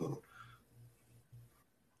Android phone.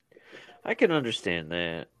 I can understand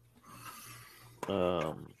that.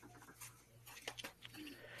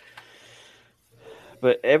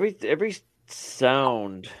 But every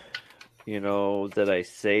sound, that I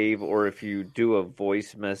save, or if you do a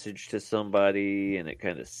voice message to somebody and it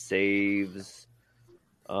kind of saves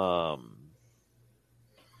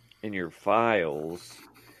in your files,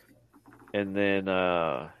 and then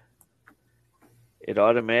it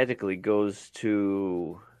automatically goes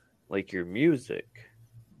to like your music.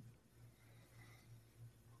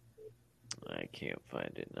 I can't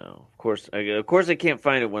find it now. Of course, I can't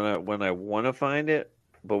find it when I want to find it,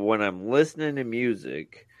 but when I'm listening to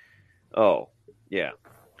music, oh yeah.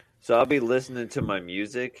 So I'll be listening to my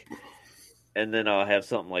music, and then I'll have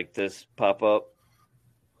something like this pop up.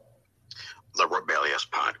 The Rebellious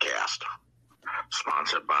podcast,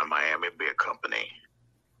 sponsored by Miami Beer Company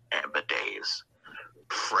and Bidets,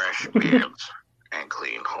 fresh beards and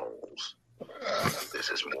clean holes. This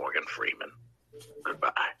is Morgan Freeman.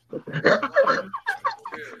 Goodbye.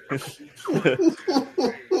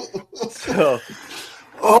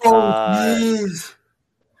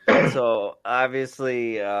 So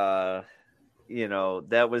obviously, that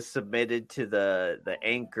was submitted to the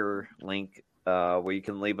Anchor link where you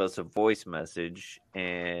can leave us a voice message,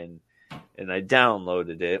 and I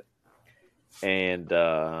downloaded it, and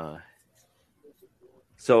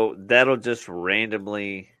so that'll just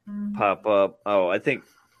randomly pop up. Oh, I think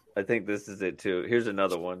this is it too. Here's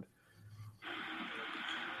another one.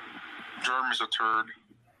 Germ is a turd.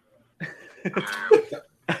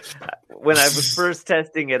 When I was first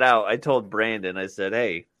testing it out, I told Brandon, I said,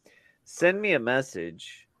 hey, send me a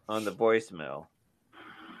message on the voicemail.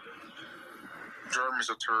 Germ is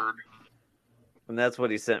a turd. And that's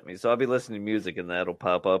what he sent me. So I'll be listening to music and that'll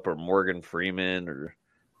pop up, or Morgan Freeman, or...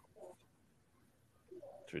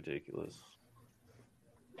 It's ridiculous.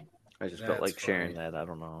 I just felt like sharing that. I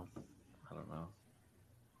don't know.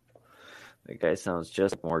 That guy sounds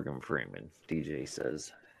just like Morgan Freeman, DJ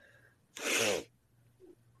says.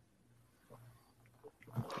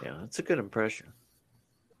 Yeah, that's a good impression.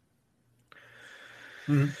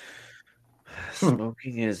 Mm-hmm.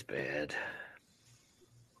 Smoking is bad.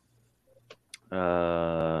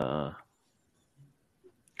 My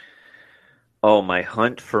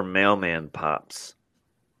hunt for mailman pops.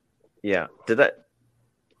 Yeah, didn't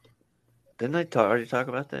I already talk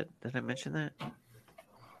about that? Did I mention that?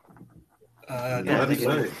 No, that's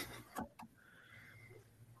right.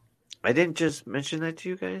 I didn't just mention that to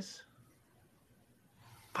you guys?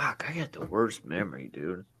 Fuck, I got the worst memory,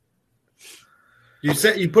 dude. You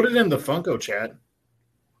said you put it in the Funko chat.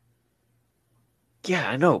 Yeah,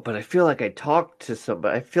 I know, but I feel like I talked to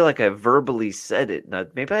somebody. I feel like I verbally said it. Now,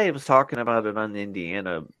 maybe I was talking about it on the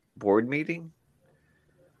Indiana board meeting.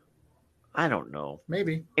 I don't know.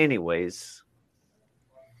 Maybe. Anyways,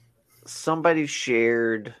 somebody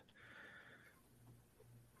shared...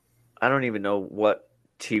 I don't even know what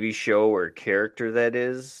TV show or character that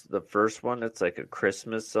is. The first one, it's like a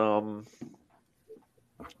Christmas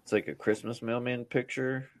it's like a Christmas mailman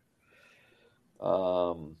picture.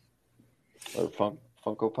 Or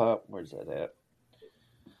Funko Pop. Where's that at?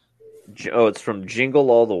 Oh, it's from Jingle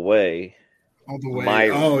All the Way. All the way.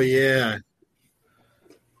 Myron. Oh yeah.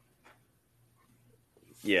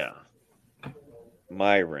 Yeah.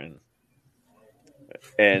 Myron.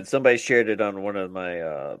 And somebody shared it on one of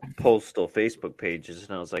my postal Facebook pages,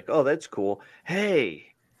 and I was like, oh, that's cool.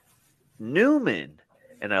 Hey, Newman.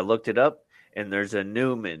 And I looked it up, and there's a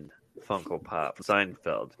Newman Funko Pop,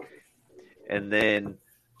 Seinfeld. And then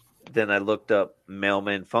I looked up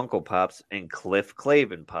Mailman Funko Pops, and Cliff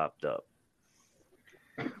Clavin popped up.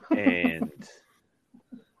 And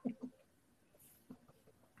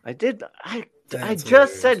I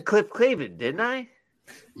just said Cliff Clavin, didn't I?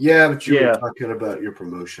 Yeah, but you were talking about your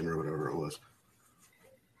promotion or whatever it was.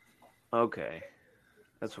 Okay.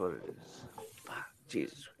 That's what it is.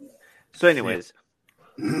 Jesus. So anyways,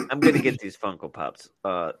 I'm gonna get these Funko Pops.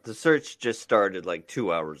 The search just started like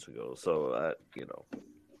 2 hours ago, so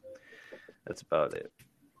that's about it.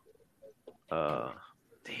 Damn,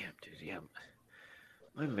 dude, yeah.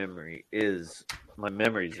 My memory's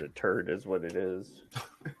a turd, is what it is.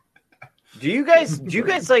 Do you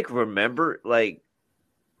guys like remember like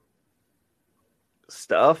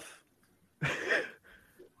stuff?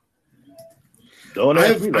 Don't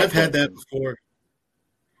ask me that I've had that question. before.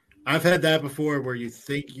 I've had that before where you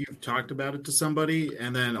think you've talked about it to somebody,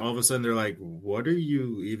 and then all of a sudden they're like, "What are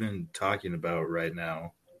you even talking about right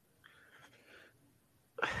now?"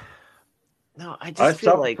 No, I I just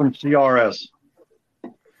feel suffer like, from CRS.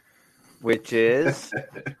 which is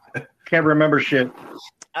Can't remember shit.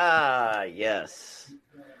 yes,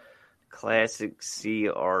 classic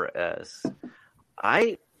CRS.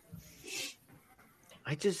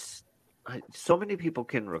 So many people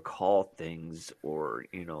can recall things, or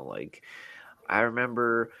like I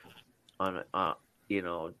remember on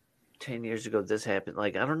 10 years ago this happened.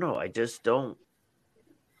 Like I don't know, I just don't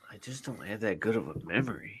have that good of a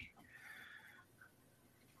memory.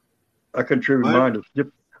 I contributed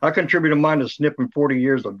mine to sniffing 40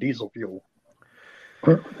 years of diesel fuel.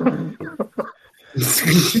 That's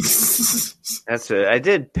it. I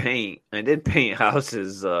did paint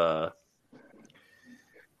houses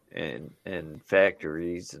and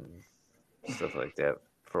factories and stuff like that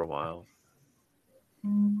for a while. I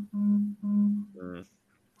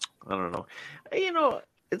don't know.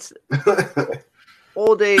 It's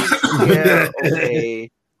old age, yeah,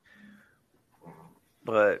 okay.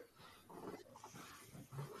 But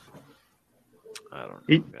I don't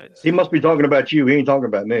know, guys. He must be talking about you. He ain't talking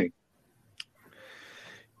about me.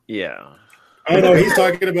 Yeah. Oh no, he's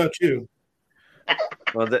talking about you.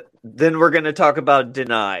 Well, then we're going to talk about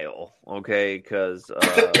denial, okay? Because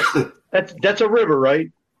That's a river,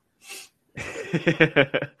 right?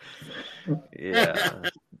 yeah,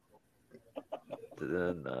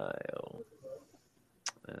 denial.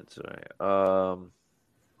 That's right.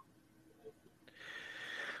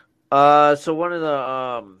 So one of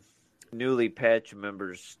the newly patched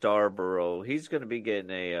members, Starborough, he's going to be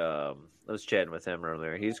getting I was chatting with him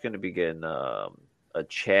earlier. He's going to be getting a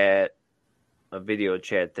video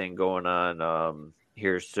chat thing going on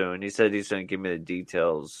here soon. He said he's going to give me the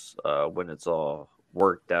details when it's all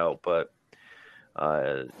worked out, but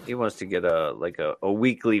he wants to get a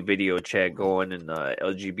weekly video chat going in the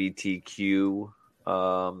LGBTQ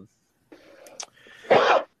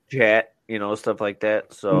chat, stuff like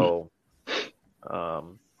that. So, I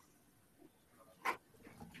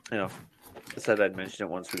said I'd mention it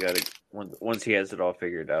once we got it, once he has it all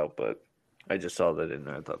figured out, but I just saw that in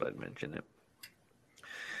there. I thought I'd mention it.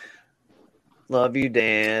 Love you,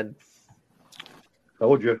 Dad.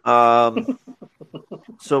 Told you.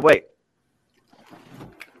 So wait,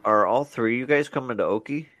 are all three of you guys coming to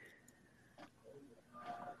Okie?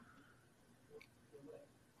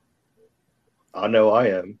 I know I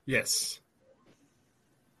am. Yes.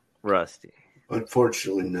 Rusty.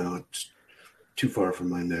 Unfortunately, no. It's too far from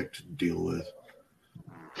my neck to deal with.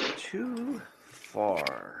 Too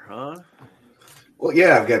far, huh? Well,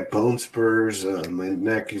 yeah, I've got bone spurs. My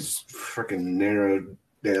neck is freaking narrowed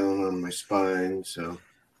down on my spine, so.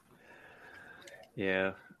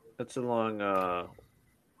 Yeah, that's a long.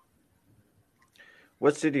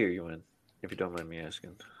 What city are you in, if you don't mind me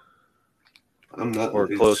asking? I'm not. Or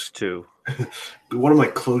close to. What am I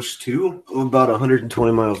close to? I'm about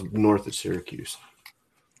 120 miles north of Syracuse.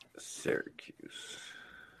 Seri.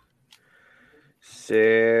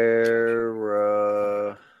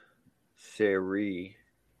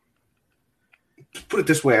 Put it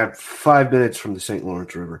this way, I'm 5 minutes from the St.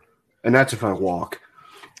 Lawrence River, and that's if I walk.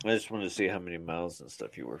 I just wanted to see how many miles and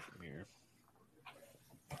stuff you were from here.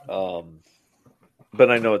 But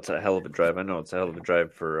I know it's a hell of a drive. I know it's a hell of a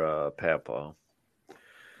drive for Papa.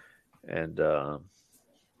 And I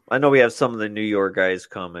know we have some of the New York guys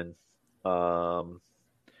coming. All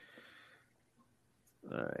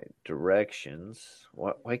right, directions.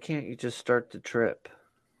 Why can't you just start the trip?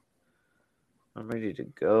 I'm ready to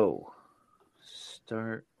go.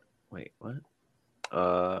 Start. Wait, what?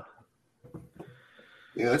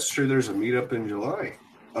 Yeah, that's true. There's a meetup in July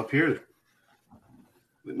up here.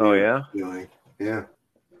 Oh, yeah? Yeah.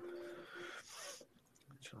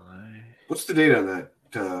 July. What's the date on that,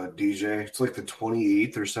 DJ? It's like the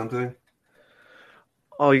 28th or something.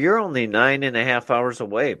 Oh, you're only 9.5 hours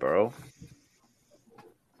away, bro.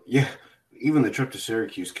 Yeah. Even the trip to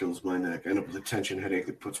Syracuse kills my neck. I end up with a tension headache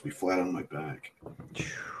that puts me flat on my back.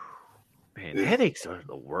 Man, headaches are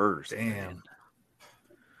the worst. Damn.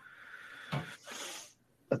 Man.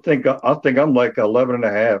 I think I'm like 11 and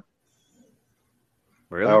a half.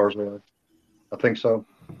 Really? hours away. I think so.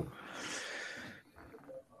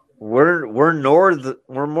 We're north.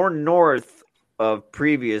 We're more north of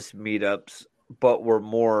previous meetups, but we're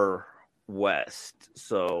more west.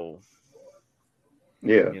 So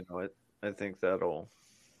Yeah. you know, I think that'll.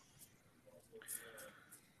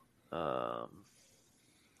 Um,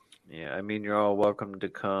 yeah, I mean, you're all welcome to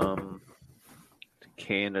come to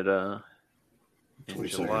Canada in 22nd,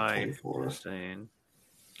 July. 24th. Just saying.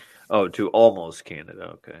 Oh, to almost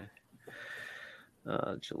Canada. Okay.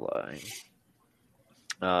 July.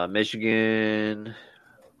 Michigan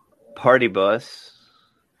party bus.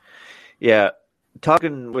 Yeah,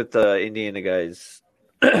 talking with the Indiana guys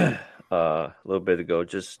a little bit ago,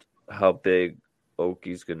 just how big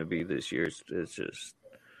Oki's going to be this year. It's just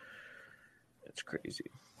it's crazy.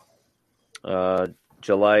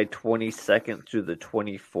 July 22nd through the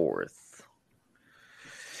 24th.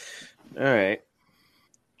 All right.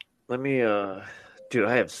 Let me dude,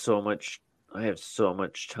 I have so much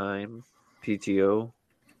time PTO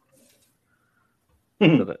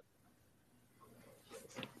that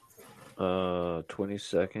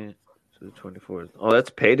 22nd to the 24th. Oh, that's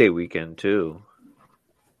payday weekend too.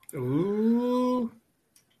 Ooh.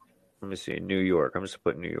 Let me see. New York. I'm just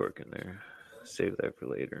putting New York in there. Save that for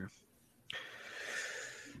later.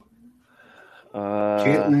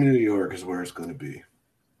 Canton, New York is where it's going to be.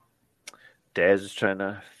 Dad's just trying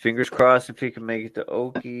to fingers crossed if he can make it to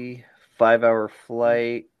Oki. 5-hour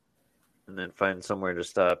flight, and then find somewhere to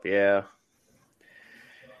stop. Yeah,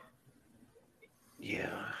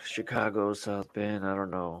 Chicago, South Bend. I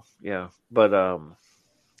don't know. Yeah, but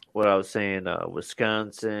what I was saying,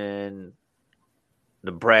 Wisconsin,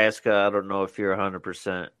 Nebraska. I don't know if you're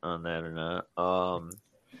 100% on that or not.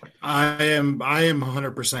 I am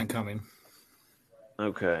 100% coming.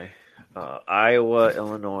 Okay. Iowa,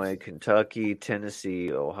 Illinois, Kentucky,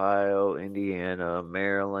 Tennessee, Ohio, Indiana,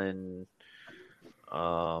 Maryland,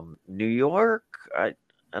 New York. I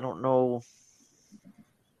don't know.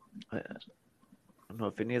 I don't know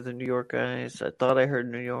if any of the New York guys. I thought I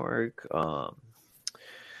heard New York.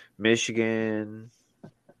 Michigan.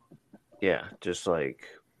 Yeah, just like,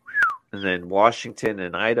 and then Washington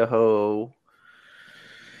and Idaho.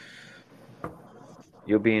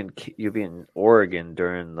 You'll be in Oregon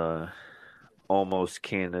during the Almost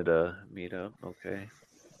Canada meetup. Okay.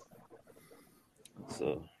 That's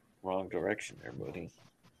the wrong direction there, buddy.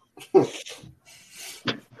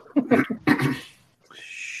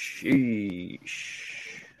 Sheesh.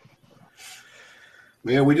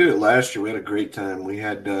 Man, we did it last year. We had a great time. We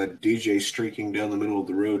had DJ streaking down the middle of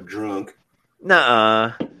the road drunk.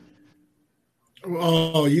 Nuh-uh.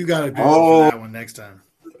 Oh, you got to go for that one next time.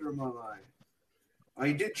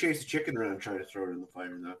 He did chase a chicken around and try to throw it in the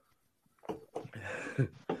fire, though.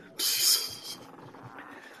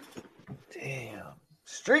 Damn.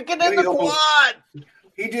 Streaking in the quad.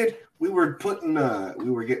 He did. We were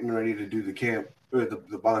getting ready to do the camp, or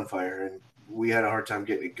the bonfire, and we had a hard time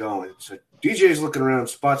getting it going. So DJ's looking around,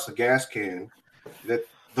 spots the gas can that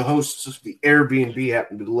the hosts of the Airbnb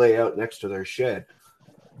happened to lay out next to their shed.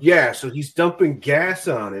 Yeah, so he's dumping gas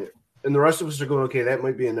on it, and the rest of us are going, okay, that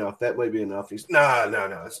might be enough. That might be enough. He's, no,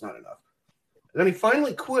 that's not enough. And then he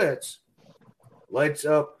finally quits, lights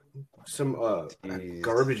up some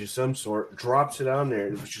garbage of some sort, drops it on there,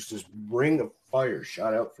 and it was just this ring of fire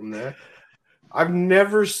shot out from that. I've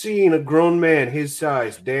never seen a grown man his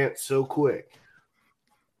size dance so quick.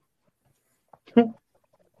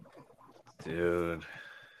 Dude.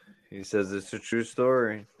 He says it's a true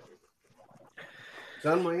story. It's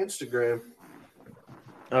on my Instagram.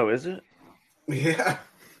 Oh, is it? Yeah.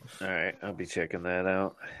 All right, I'll be checking that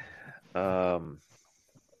out.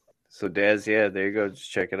 So Daz, yeah, there you go. Just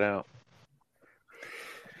check it out.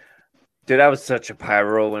 Dude, I was such a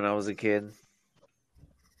pyro when I was a kid.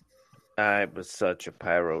 I was such a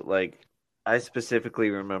pyro. Like, I specifically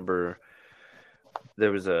remember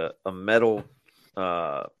there was a metal.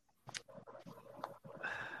 It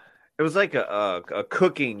was like a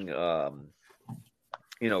cooking,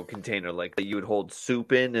 container like that you would hold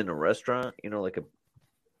soup in a restaurant. Like a.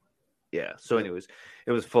 Yeah. So, anyways,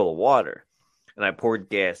 it was full of water, and I poured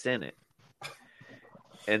gas in it,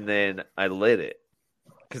 and then I lit it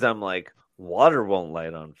because I'm like, water won't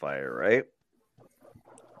light on fire, right?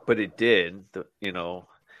 But it did,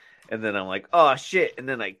 and then I'm like, oh shit, and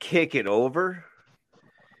then I kick it over,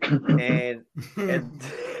 and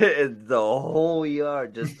the whole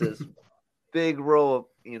yard, just this big row of,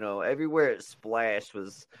 everywhere it splashed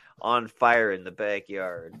was on fire in the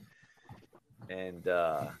backyard, and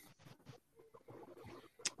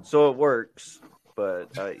so it works, but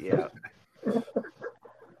yeah.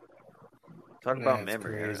 Talk about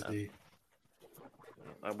memory. Crazy.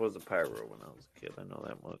 I was a pyro when I was a kid. I know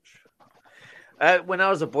that much. When I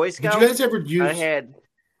was a Boy Did Scout, you guys ever use?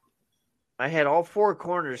 I had all four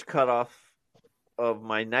corners cut off of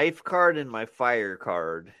my knife card and my fire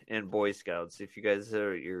card in Boy Scouts. If you guys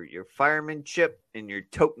are your fireman chip and your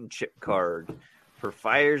totem chip card for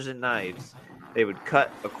fires and knives, they would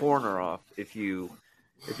cut a corner off if you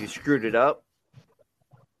screwed it up,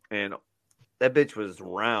 and that bitch was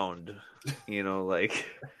round. You know, like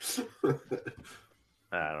I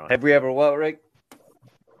don't know. Have we ever what, Rick?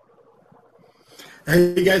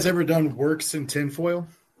 Have you guys ever done works in tinfoil?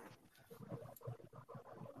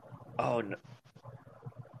 Oh no.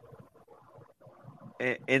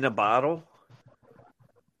 In a bottle?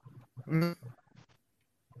 Mm.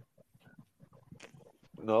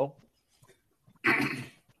 No.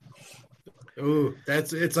 Ooh,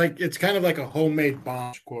 it's kind of like a homemade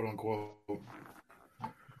bomb, quote unquote.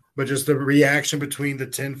 But just the reaction between the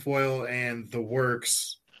tinfoil and the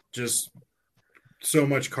works, just so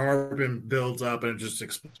much carbon builds up and it just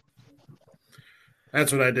explodes.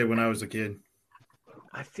 That's what I did when I was a kid.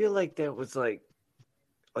 I feel like that was like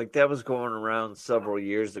that was going around several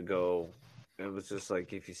years ago. It was just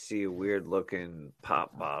like if you see a weird looking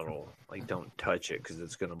pop bottle, like don't touch it because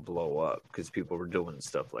it's gonna blow up because people were doing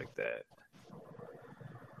stuff like that.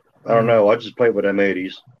 I don't know. I just played with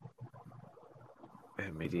M80s.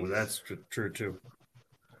 Well, that's true too.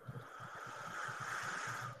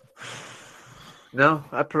 No,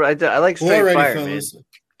 I like straight fire, fellas.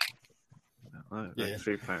 man. Yeah.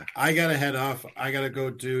 Straight fire. I gotta head off. I gotta go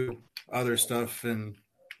do other stuff and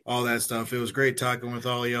all that stuff. It was great talking with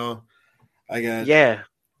all y'all. I got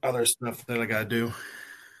other stuff that I gotta do.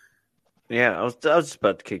 Yeah, I was just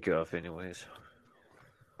about to kick you off anyways.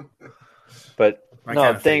 But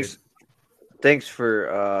no, thanks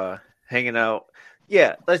for hanging out.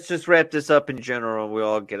 Yeah, let's just wrap this up in general. We'll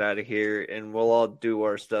all get out of here and we'll all do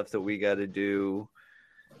our stuff that we got to do.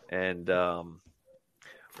 And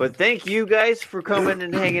but thank you guys for coming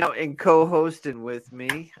and hanging out and co-hosting with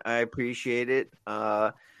me. I appreciate it.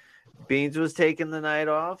 Beans was taking the night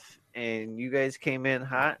off, and you guys came in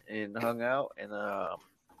hot and hung out. And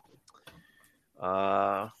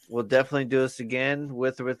we'll definitely do this again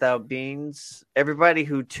with or without Beans. Everybody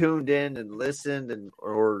who tuned in and listened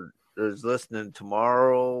or is listening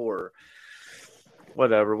tomorrow or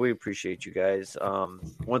whatever, we appreciate you guys.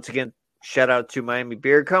 Once again, shout out to Miami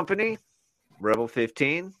Beer Company, Rebel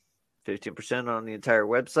 15% on the entire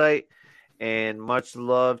website, and much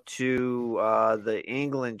love to the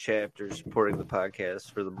England chapter supporting the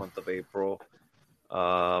podcast for the month of April.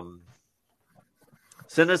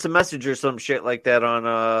 Send us a message or some shit like that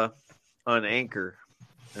on Anchor,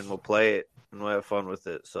 and we'll play it and we'll have fun with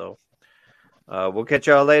it. So we'll catch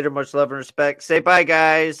y'all later. Much love and respect. Say bye,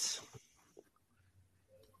 guys.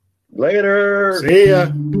 Later. See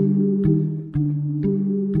ya.